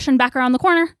 I'm rushing back around the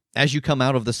corner. As you come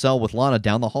out of the cell with Lana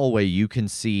down the hallway, you can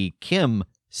see Kim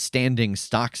standing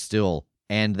stock still,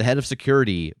 and the head of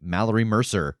security, Mallory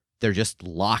Mercer, they're just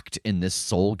locked in this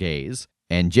soul gaze.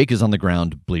 And Jake is on the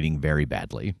ground, bleeding very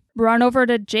badly. Run over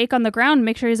to Jake on the ground,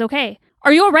 make sure he's okay.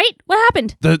 Are you all right? What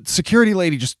happened? The security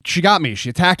lady she got me. She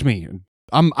attacked me.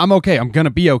 I'm okay. I'm gonna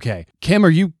be okay. Kim, are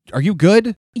you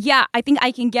good? Yeah, I think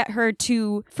I can get her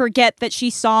to forget that she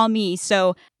saw me.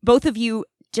 So both of you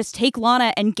just take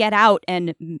Lana and get out.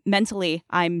 And mentally,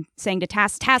 I'm saying to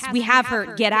Tass, we have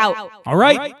her. Get out. All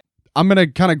right. I'm gonna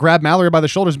kind of grab Mallory by the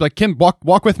shoulders and be like, Kim,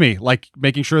 walk with me, like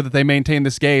making sure that they maintain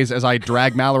this gaze as I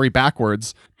drag Mallory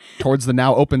backwards towards the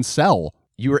now open cell.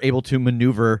 You were able to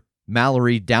maneuver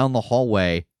Mallory down the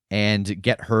hallway and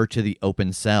get her to the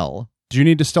open cell. Do you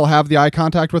need to still have the eye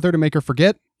contact with her to make her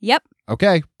forget? Yep.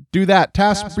 Okay, do that.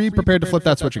 Tass, be prepared to flip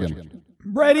that switch again.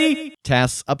 Ready?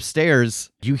 Tass, upstairs,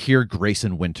 you hear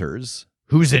Grayson Winters.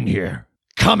 Who's in here?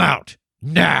 Come out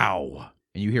now!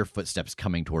 And you hear footsteps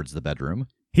coming towards the bedroom.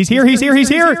 He's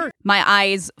here. My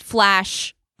eyes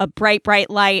flash a bright, bright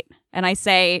light, and I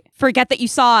say, forget that you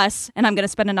saw us, and I'm going to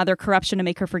spend another corruption to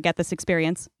make her forget this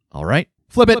experience. All right.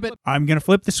 Flip it. I'm going to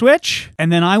flip the switch,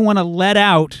 and then I want to let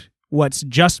out what's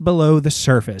just below the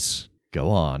surface. Go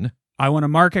on. I want to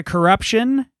mark a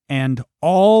corruption and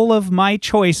all of my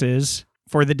choices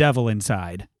for the devil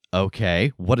inside.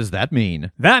 Okay, what does that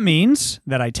mean? That means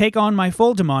that I take on my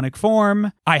full demonic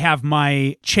form, I have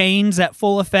my chains at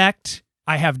full effect,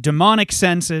 I have demonic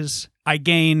senses, I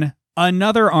gain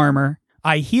another armor,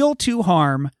 I heal 2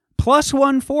 harm,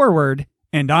 +1 forward,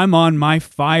 and I'm on my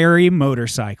fiery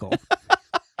motorcycle.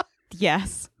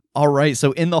 Yes. All right,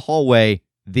 so in the hallway,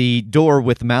 the door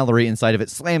with Mallory inside of it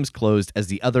slams closed as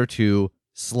the other 2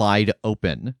 slide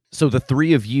open. So the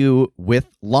 3 of you with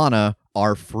Lana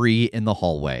are free in the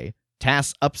hallway.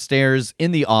 Tass upstairs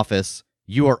in the office.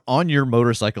 You are on your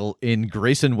motorcycle in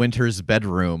Grayson Winters'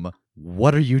 bedroom.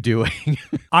 What are you doing?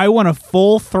 I want a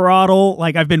full throttle,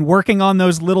 like I've been working on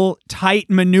those little tight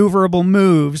maneuverable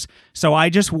moves, so I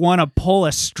just want to pull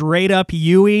a straight up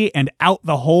Yui and out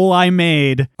the hole I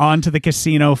made onto the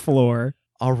casino floor.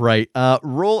 All right,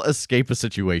 roll escape a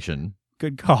situation.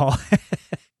 Good call.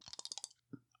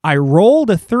 I rolled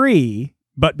a 3,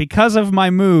 but because of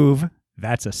my move,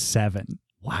 that's a 7.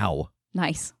 Wow.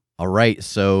 Nice. All right,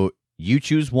 so you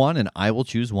choose one and I will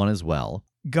choose one as well.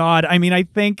 God, I mean,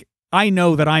 I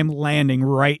know that I'm landing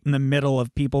right in the middle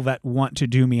of people that want to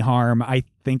do me harm. I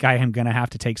think I am going to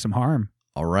have to take some harm.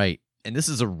 All right, and this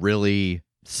is a really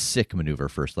sick maneuver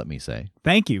first, let me say.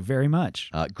 Thank you very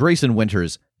much. Grayson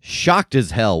Winters, shocked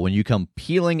as hell when you come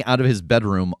peeling out of his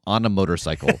bedroom on a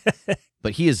motorcycle.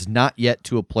 But he is not yet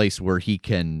to a place where he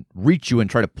can reach you and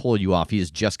try to pull you off. He has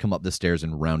just come up the stairs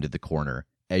and rounded the corner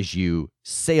as you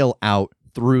sail out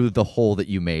through the hole that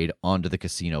you made onto the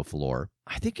casino floor.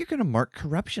 I think you're going to mark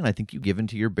corruption. I think you give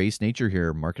into your base nature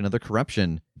here. Mark another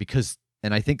corruption because,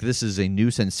 and I think this is a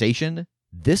new sensation,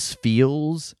 this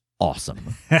feels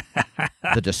awesome.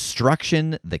 The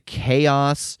destruction, the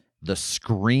chaos, the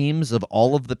screams of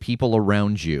all of the people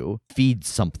around you feed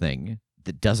something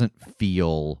that doesn't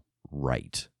feel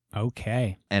right.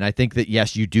 Okay. And I think that,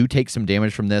 yes, you do take some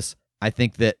damage from this. I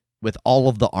think that with all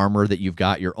of the armor that you've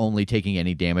got, you're only taking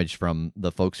any damage from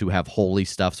the folks who have holy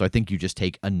stuff. So I think you just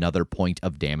take another point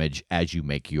of damage as you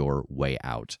make your way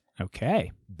out.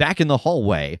 Okay. Back in the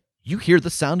hallway, you hear the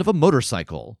sound of a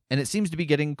motorcycle, and it seems to be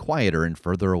getting quieter and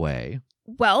further away.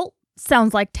 Well,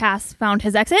 sounds like Tass found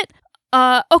his exit.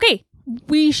 Okay,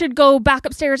 we should go back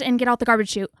upstairs and get out the garbage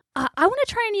chute. I want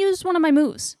to try and use one of my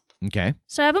moves. Okay.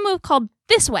 So I have a move called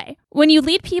This Way. When you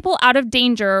lead people out of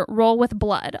danger, roll with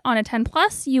blood. On a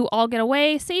 10+, you all get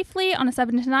away safely. On a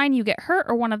 7 to 9, you get hurt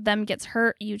or one of them gets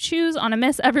hurt. You choose. On a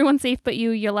miss, everyone's safe but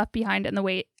you. You're left behind and the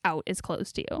way out is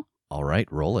closed to you. All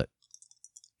right, roll it.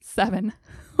 7.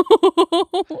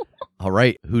 All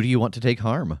right, who do you want to take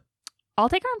harm? I'll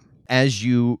take harm. As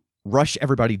you rush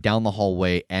everybody down the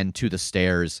hallway and to the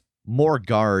stairs, more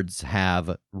guards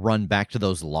have run back to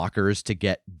those lockers to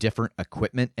get different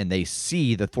equipment, and they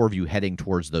see the 4 of you heading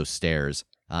towards those stairs,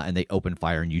 and they open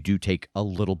fire, and you do take a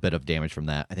little bit of damage from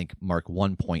that. I think mark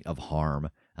 1 point of harm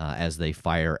as they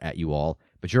fire at you all.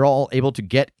 But you're all able to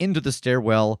get into the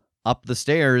stairwell, up the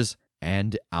stairs,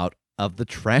 and out of the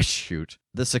trash chute.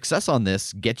 The success on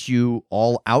this gets you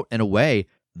all out and away.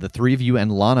 The 3 of you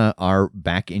and Lana are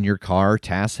back in your car.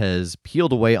 Tass has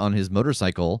peeled away on his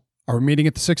motorcycle. Are we meeting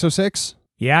at the 606?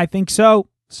 Yeah, I think so.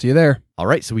 See you there. All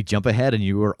right, so we jump ahead, and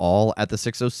you are all at the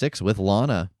 606 with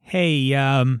Lana. Hey,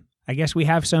 I guess we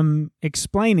have some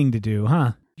explaining to do,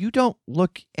 huh? You don't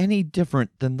look any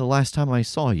different than the last time I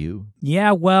saw you.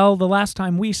 Yeah, well, the last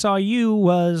time we saw you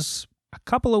was a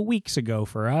couple of weeks ago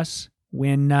for us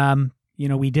when,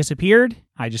 we disappeared,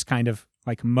 I just kind of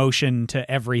like motion to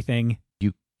everything.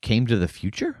 You came to the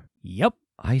future? Yep.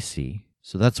 I see.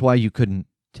 So that's why you couldn't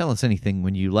tell us anything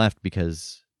when you left,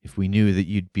 because if we knew that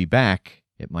you'd be back,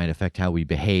 it might affect how we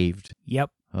behaved. Yep.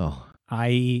 Oh,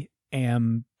 I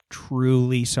am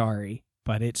truly sorry,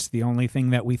 but it's the only thing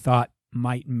that we thought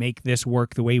might make this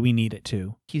work the way we need it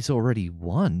to. he's already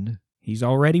won. He's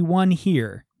already won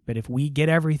here, but if we get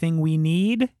everything we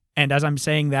need, and as I'm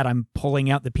saying that, I'm pulling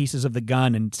out the pieces of the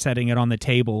gun and setting it on the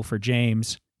table for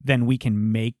James, then we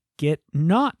can make it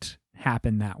not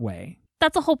happen that way.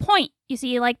 That's the whole point. You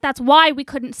see, like, that's why we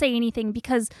couldn't say anything,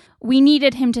 because we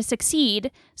needed him to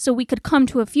succeed so we could come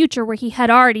to a future where he had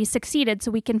already succeeded, so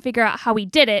we can figure out how he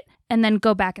did it and then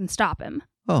go back and stop him.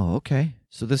 Oh, okay.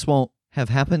 So this won't have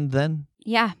happened then?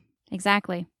 Yeah,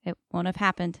 exactly. It won't have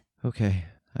happened. Okay.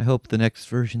 I hope the next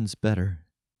version's better.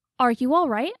 Are you all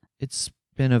right? It's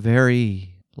been a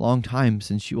very long time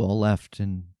since you all left,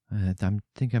 and I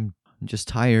think I'm just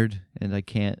tired, and I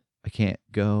can't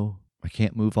go. I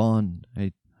can't move on.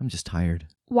 I'm just tired.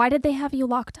 Why did they have you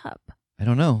locked up? I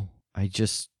don't know. I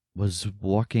just was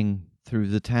walking through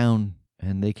the town,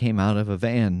 and they came out of a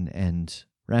van and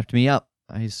wrapped me up.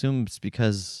 I assume it's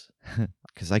because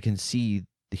I can see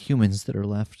the humans that are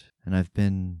left, and I've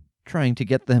been trying to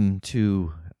get them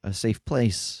to a safe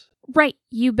place. Right,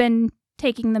 you've been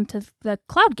taking them to the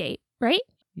Cloud Gate, right?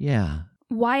 Yeah.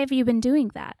 Why have you been doing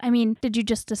that? I mean, did you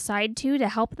just decide to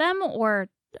help them, or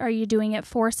are you doing it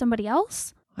for somebody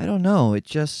else? I don't know. It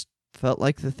just felt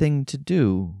like the thing to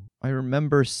do. I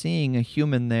remember seeing a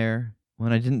human there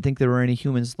when I didn't think there were any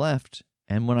humans left.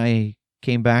 And when I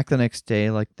came back the next day,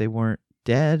 like they weren't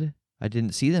dead, I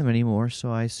didn't see them anymore,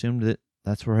 so I assumed that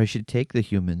that's where I should take the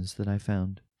humans that I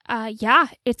found. Yeah,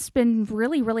 it's been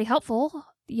really, really helpful.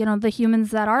 The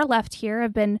humans that are left here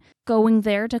have been going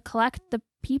there to collect the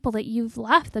people that you've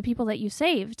left, the people that you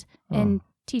saved, and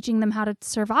teaching them how to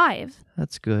survive.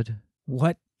 That's good.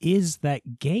 What is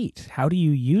that gate? How do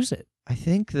you use it? I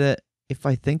think that if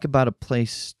I think about a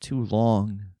place too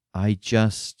long,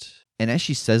 and as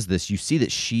she says this, you see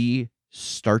that she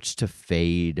starts to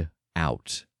fade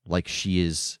out, like she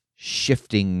is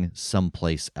shifting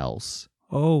someplace else.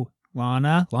 Oh,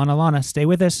 Lana, stay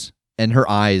with us. And her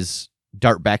eyes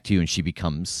dart back to you and she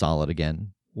becomes solid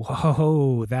again.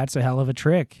 Whoa, that's a hell of a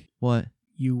trick. What?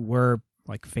 You were,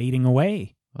 like, fading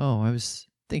away. Oh, I was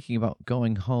thinking about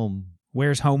going home.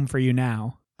 Where's home for you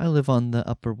now? I live on the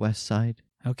Upper West Side.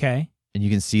 Okay. And you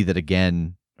can see that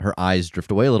again, her eyes drift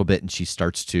away a little bit and she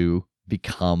starts to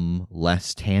become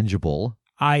less tangible.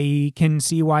 I can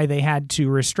see why they had to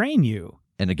restrain you.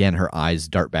 And again, her eyes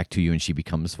dart back to you and she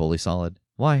becomes fully solid.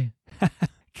 Why?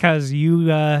 Because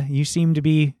you seem to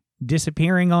be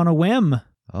disappearing on a whim.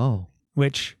 Oh.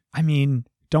 Which, I mean,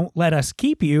 don't let us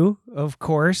keep you, of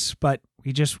course, but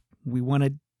we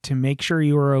wanted to make sure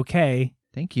you were okay.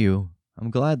 Thank you. I'm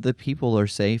glad the people are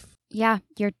safe. Yeah,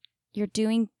 you're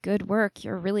doing good work.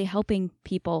 You're really helping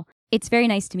people. It's very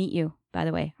nice to meet you, by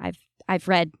the way. I've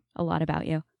read a lot about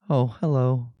you. Oh,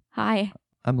 hello. Hi.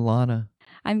 I'm Lana.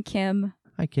 I'm Kim.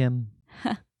 Hi, Kim.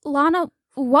 Lana,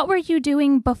 what were you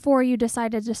doing before you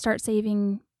decided to start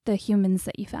saving the humans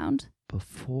that you found?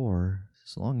 Before,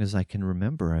 as long as I can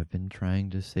remember, I've been trying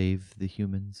to save the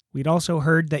humans. We'd also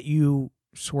heard that you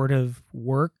sort of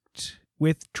worked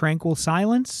with Tranquil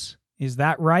Silence. Is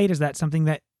that right? Is that something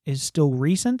that is still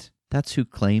recent? That's who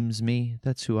claims me.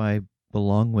 That's who I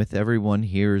belong with. Everyone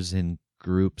here is in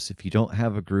groups. If you don't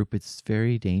have a group, it's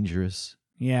very dangerous.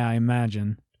 Yeah, I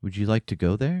imagine. Would you like to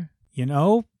go there?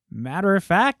 Matter of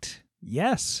fact,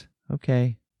 yes.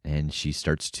 Okay. And she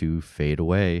starts to fade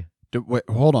away. Wait,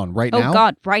 hold on. Right now? Oh,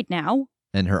 God, right now?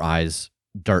 And her eyes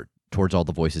dart towards all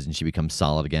the voices and she becomes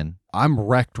solid again. I'm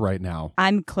wrecked right now.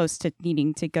 I'm close to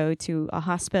needing to go to a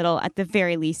hospital. At the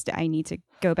very least, I need to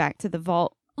go back to the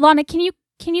vault. Lana, can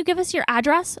you give us your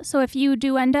address so if you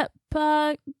do end up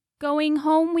going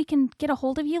home, we can get a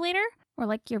hold of you later? Or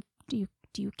like do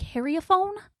you carry a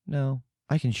phone? No,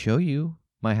 I can show you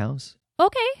my house.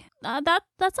 Okay, that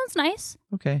sounds nice.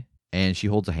 Okay. And she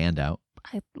holds a hand out.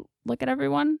 I look at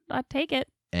everyone. I take it.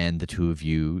 And the two of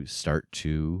you start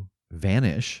to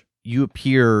vanish. You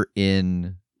appear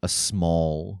in a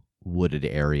small wooded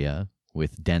area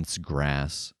with dense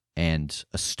grass and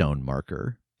a stone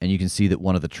marker. And you can see that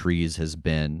one of the trees has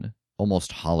been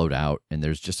almost hollowed out, and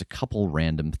there's just a couple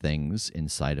random things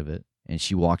inside of it. And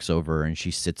she walks over and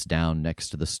she sits down next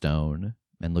to the stone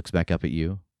and looks back up at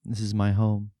you. This is my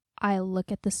home. I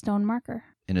look at the stone marker.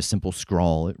 In a simple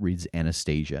scrawl, it reads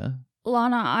Anastasia.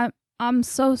 Lana, I'm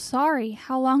so sorry.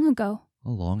 How long ago?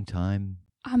 A long time.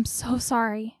 I'm so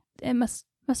sorry. It must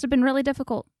have been really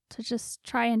difficult to just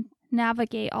try and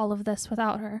navigate all of this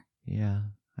without her. Yeah,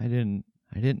 I didn't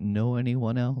know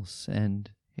anyone else, and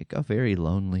it got very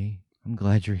lonely. I'm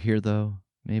glad you're here, though.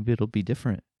 Maybe it'll be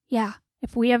different. Yeah,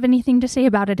 if we have anything to say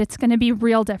about it, it's going to be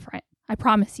real different. I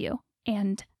promise you.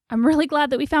 And I'm really glad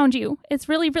that we found you. It's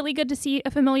really, really good to see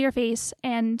a familiar face.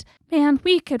 And man,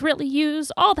 we could really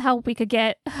use all the help we could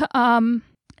get.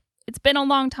 It's been a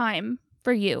long time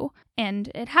for you, and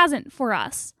it hasn't for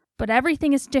us. But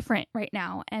everything is different right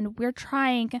now, and we're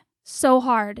trying so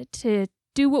hard to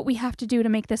do what we have to do to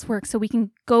make this work so we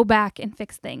can go back and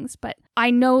fix things. But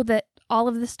I know that all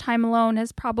of this time alone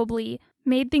has probably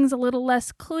made things a little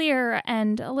less clear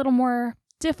and a little more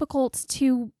difficult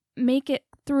to make it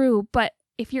through. But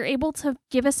if you're able to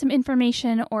give us some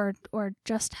information or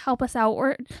just help us out,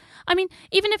 or, I mean,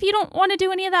 even if you don't want to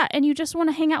do any of that and you just want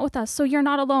to hang out with us so you're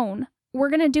not alone, we're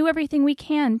going to do everything we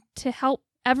can to help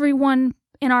everyone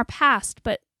in our past,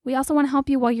 but we also want to help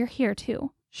you while you're here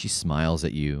too. She smiles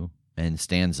at you and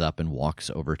stands up and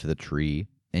walks over to the tree,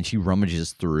 and she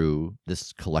rummages through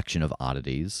this collection of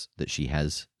oddities that she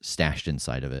has stashed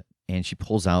inside of it. And she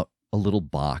pulls out a little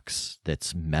box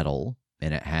that's metal,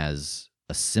 and it has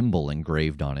a symbol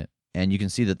engraved on it. And you can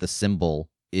see that the symbol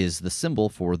is the symbol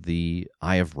for the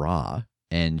Eye of Ra.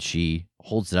 And she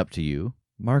holds it up to you.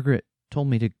 Margaret told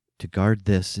me to guard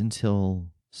this until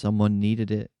someone needed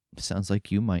it. Sounds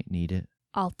like you might need it.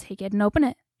 I'll take it and open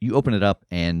it. You open it up,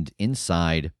 and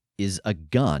inside is a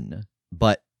gun,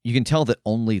 but you can tell that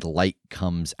only light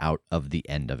comes out of the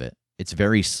end of it. It's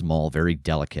very small, very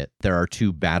delicate. There are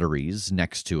 2 batteries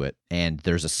next to it, and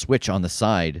there's a switch on the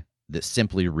side that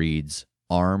simply reads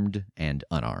armed and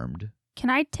unarmed. Can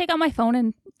I take out my phone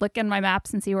and look in my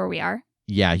maps and see where we are?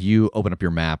 Yeah, you open up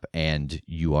your map, and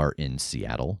you are in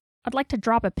Seattle. I'd like to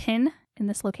drop a pin in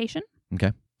this location.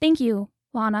 Okay. Thank you,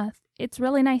 Lana. It's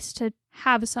really nice to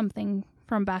have something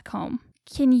from back home.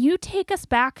 Can you take us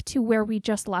back to where we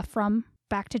just left from?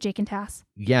 Back to Jake and Tass?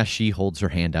 Yeah, she holds her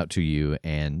hand out to you,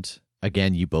 and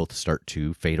again, you both start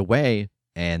to fade away,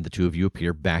 and the 2 of you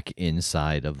appear back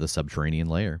inside of the subterranean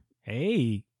lair.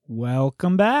 Hey,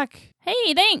 welcome back.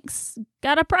 Hey, thanks.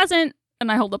 Got a present.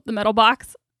 And I hold up the metal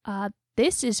box.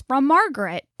 This is from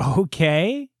Margaret.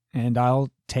 Okay, and I'll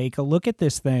take a look at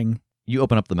this thing. You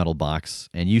open up the metal box,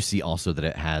 and you see also that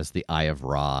it has the Eye of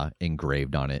Ra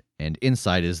engraved on it. And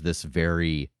inside is this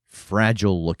very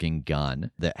fragile-looking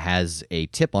gun that has a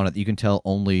tip on it that you can tell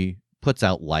only puts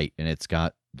out light. And it's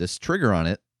got this trigger on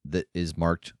it that is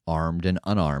marked armed and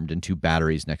unarmed, and 2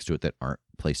 batteries next to it that aren't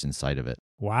placed inside of it.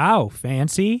 Wow,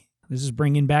 fancy. This is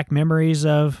bringing back memories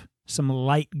of some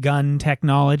light gun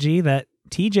technology that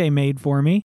TJ made for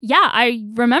me. Yeah, I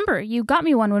remember. You got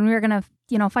me one when we were going to,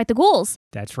 fight the ghouls.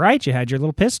 That's right. You had your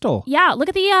little pistol. Yeah, look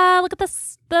at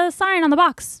the sign on the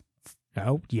box.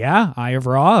 Oh, yeah. Eye of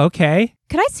Ra. Okay.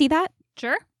 Could I see that?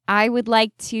 Sure. I would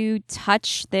like to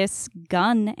touch this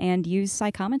gun and use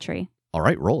psychometry. All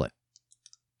right, roll it.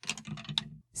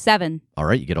 7. All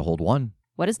right, you get a hold 1.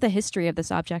 What is the history of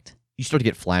this object? You start to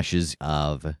get flashes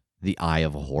of the Eye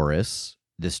of Horus,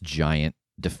 this giant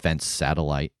defense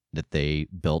satellite that they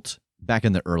built back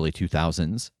in the early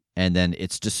 2000s, and then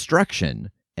its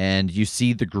destruction. And you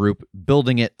see the group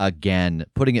building it again,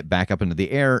 putting it back up into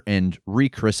the air and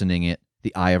rechristening it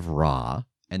the Eye of Ra.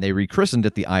 And they rechristened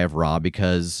it the Eye of Ra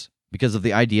because of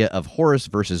the idea of Horus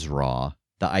versus Ra,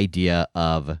 the idea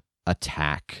of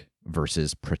attack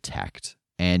versus protect.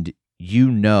 And you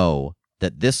know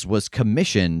that this was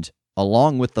commissioned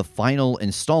along with the final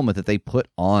installment that they put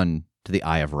on to the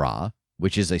Eye of Ra,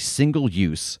 which is a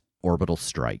single-use orbital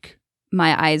strike.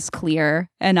 My eyes clear,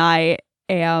 and I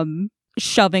am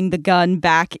shoving the gun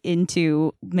back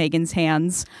into Megan's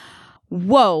hands.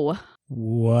 Whoa.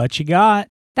 What you got?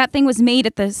 That thing was made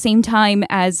at the same time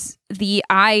as the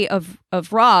Eye of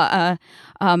Ra.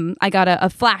 I got a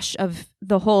flash of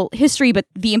the whole history, but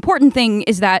the important thing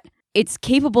is that it's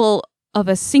capable of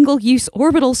a single-use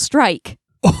orbital strike.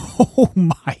 Oh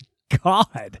my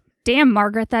God. Damn,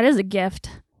 Margaret, that is a gift.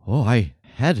 Oh, I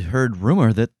had heard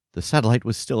rumor that the satellite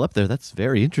was still up there. That's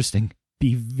very interesting.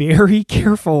 Be very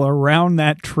careful around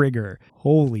that trigger.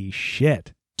 Holy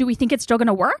shit. Do we think it's still going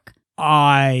to work?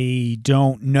 I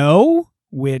don't know,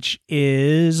 which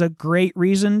is a great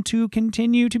reason to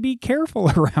continue to be careful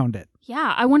around it.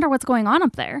 Yeah, I wonder what's going on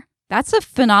up there. That's a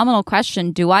phenomenal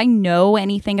question. Do I know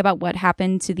anything about what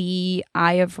happened to the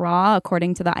Eye of Ra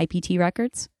according to the IPT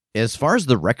records? As far as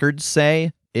the records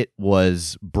say, it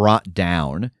was brought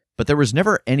down, but there was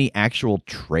never any actual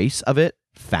trace of it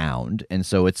found. And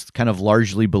so it's kind of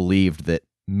largely believed that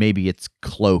maybe it's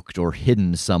cloaked or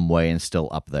hidden some way and still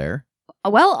up there.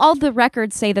 Well, all the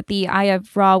records say that the Eye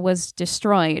of Ra was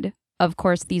destroyed. of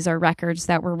course, these are records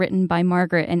that were written by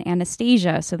Margaret and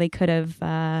Anastasia, so they could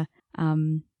have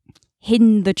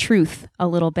hidden the truth a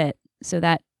little bit so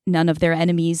that none of their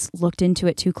enemies looked into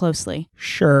it too closely.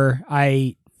 Sure,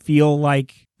 I feel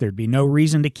like there'd be no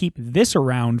reason to keep this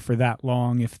around for that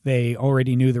long if they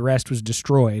already knew the rest was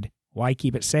destroyed. Why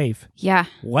keep it safe? Yeah.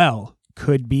 Well,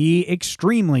 could be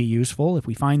extremely useful if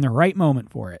we find the right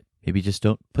moment for it. Maybe just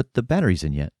don't put the batteries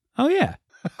in yet. Oh, yeah.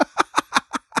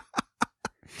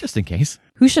 Just in case.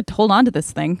 Who should hold on to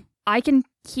this thing? I can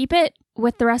keep it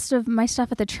with the rest of my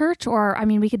stuff at the church, or, I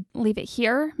mean, we could leave it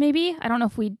here, maybe. I don't know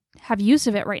if we have use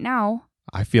of it right now.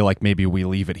 I feel like maybe we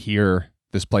leave it here.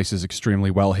 This place is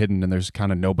extremely well hidden and there's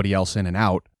kind of nobody else in and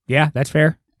out. Yeah, that's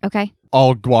fair. Okay.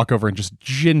 I'll walk over and just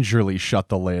gingerly shut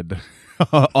the lid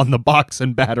on the box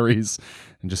and batteries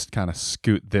and just kind of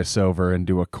scoot this over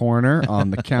into a corner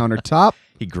on the countertop.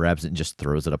 He grabs it and just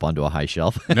throws it up onto a high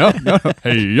shelf. No.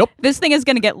 Hey, yup. This thing is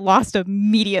going to get lost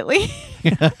immediately.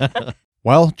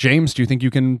 Well, James, do you think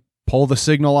you can pull the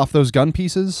signal off those gun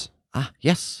pieces?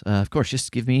 Yes, of course.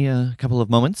 Just give me a couple of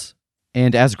moments.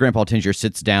 And as Grandpa Tinger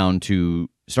sits down to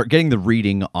start getting the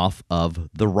reading off of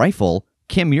the rifle,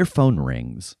 Kim, your phone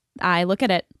rings. I look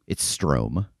at it. It's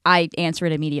Strom. I answer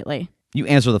it immediately. You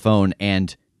answer the phone,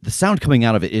 and the sound coming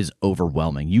out of it is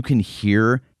overwhelming. You can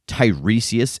hear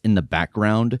Tiresias in the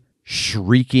background,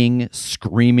 shrieking,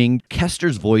 screaming.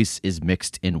 Kester's voice is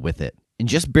mixed in with it. And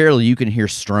just barely you can hear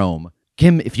Strom.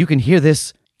 Kim, if you can hear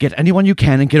this, get anyone you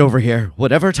can and get over here.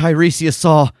 Whatever Tiresias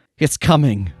saw, it's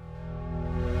coming.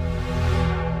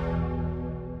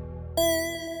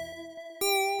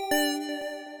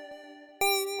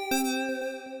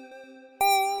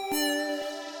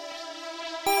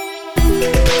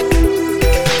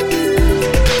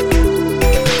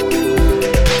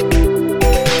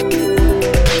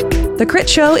 The Crit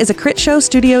Show is a Crit Show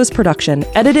Studios production,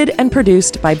 edited and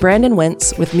produced by Brandon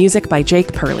Wentz with music by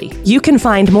Jake Purley. You can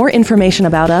find more information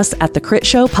about us at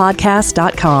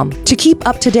thecritshowpodcast.com. To keep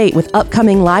up to date with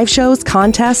upcoming live shows,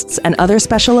 contests, and other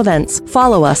special events,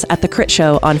 follow us at The Crit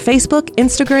Show on Facebook,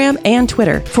 Instagram, and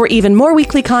Twitter. For even more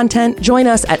weekly content, join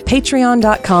us at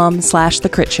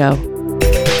patreon.com/thecritshow.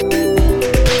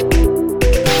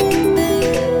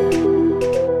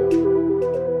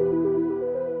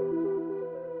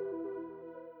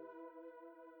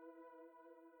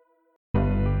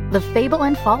 The Fable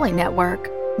and Folly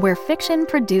Network, where fiction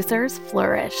producers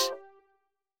flourish.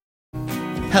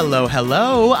 Hello,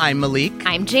 hello. I'm Malik.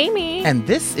 I'm Jamie. And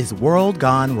this is World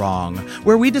Gone Wrong,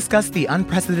 where we discuss the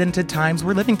unprecedented times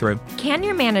we're living through. Can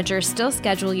your manager still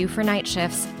schedule you for night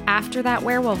shifts after that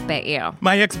werewolf bit you?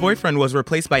 My ex-boyfriend was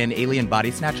replaced by an alien body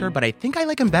snatcher, but I think I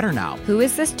like him better now. Who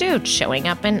is this dude showing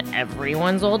up in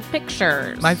everyone's old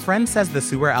pictures? My friend says the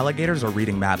sewer alligators are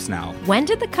reading maps now. When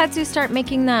did the kudzu start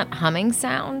making that humming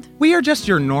sound? We are just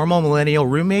your normal millennial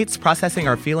roommates processing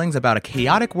our feelings about a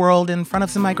chaotic world in front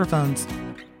of some microphones.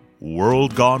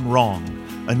 World Gone Wrong,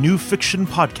 a new fiction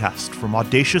podcast from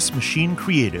Audacious Machine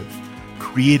Creative,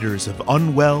 creators of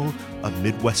Unwell, a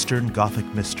Midwestern Gothic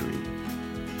mystery.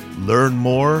 Learn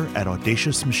more at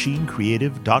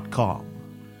audaciousmachinecreative.com.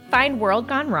 Find World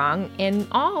Gone Wrong in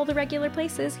all the regular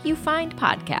places you find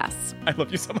podcasts. I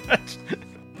love you so much.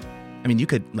 I mean, you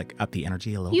could, up the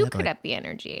energy a little bit. You could up the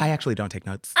energy. I actually don't take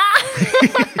notes.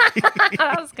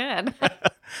 That was good.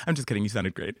 I'm just kidding. You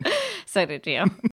sounded great. So did you.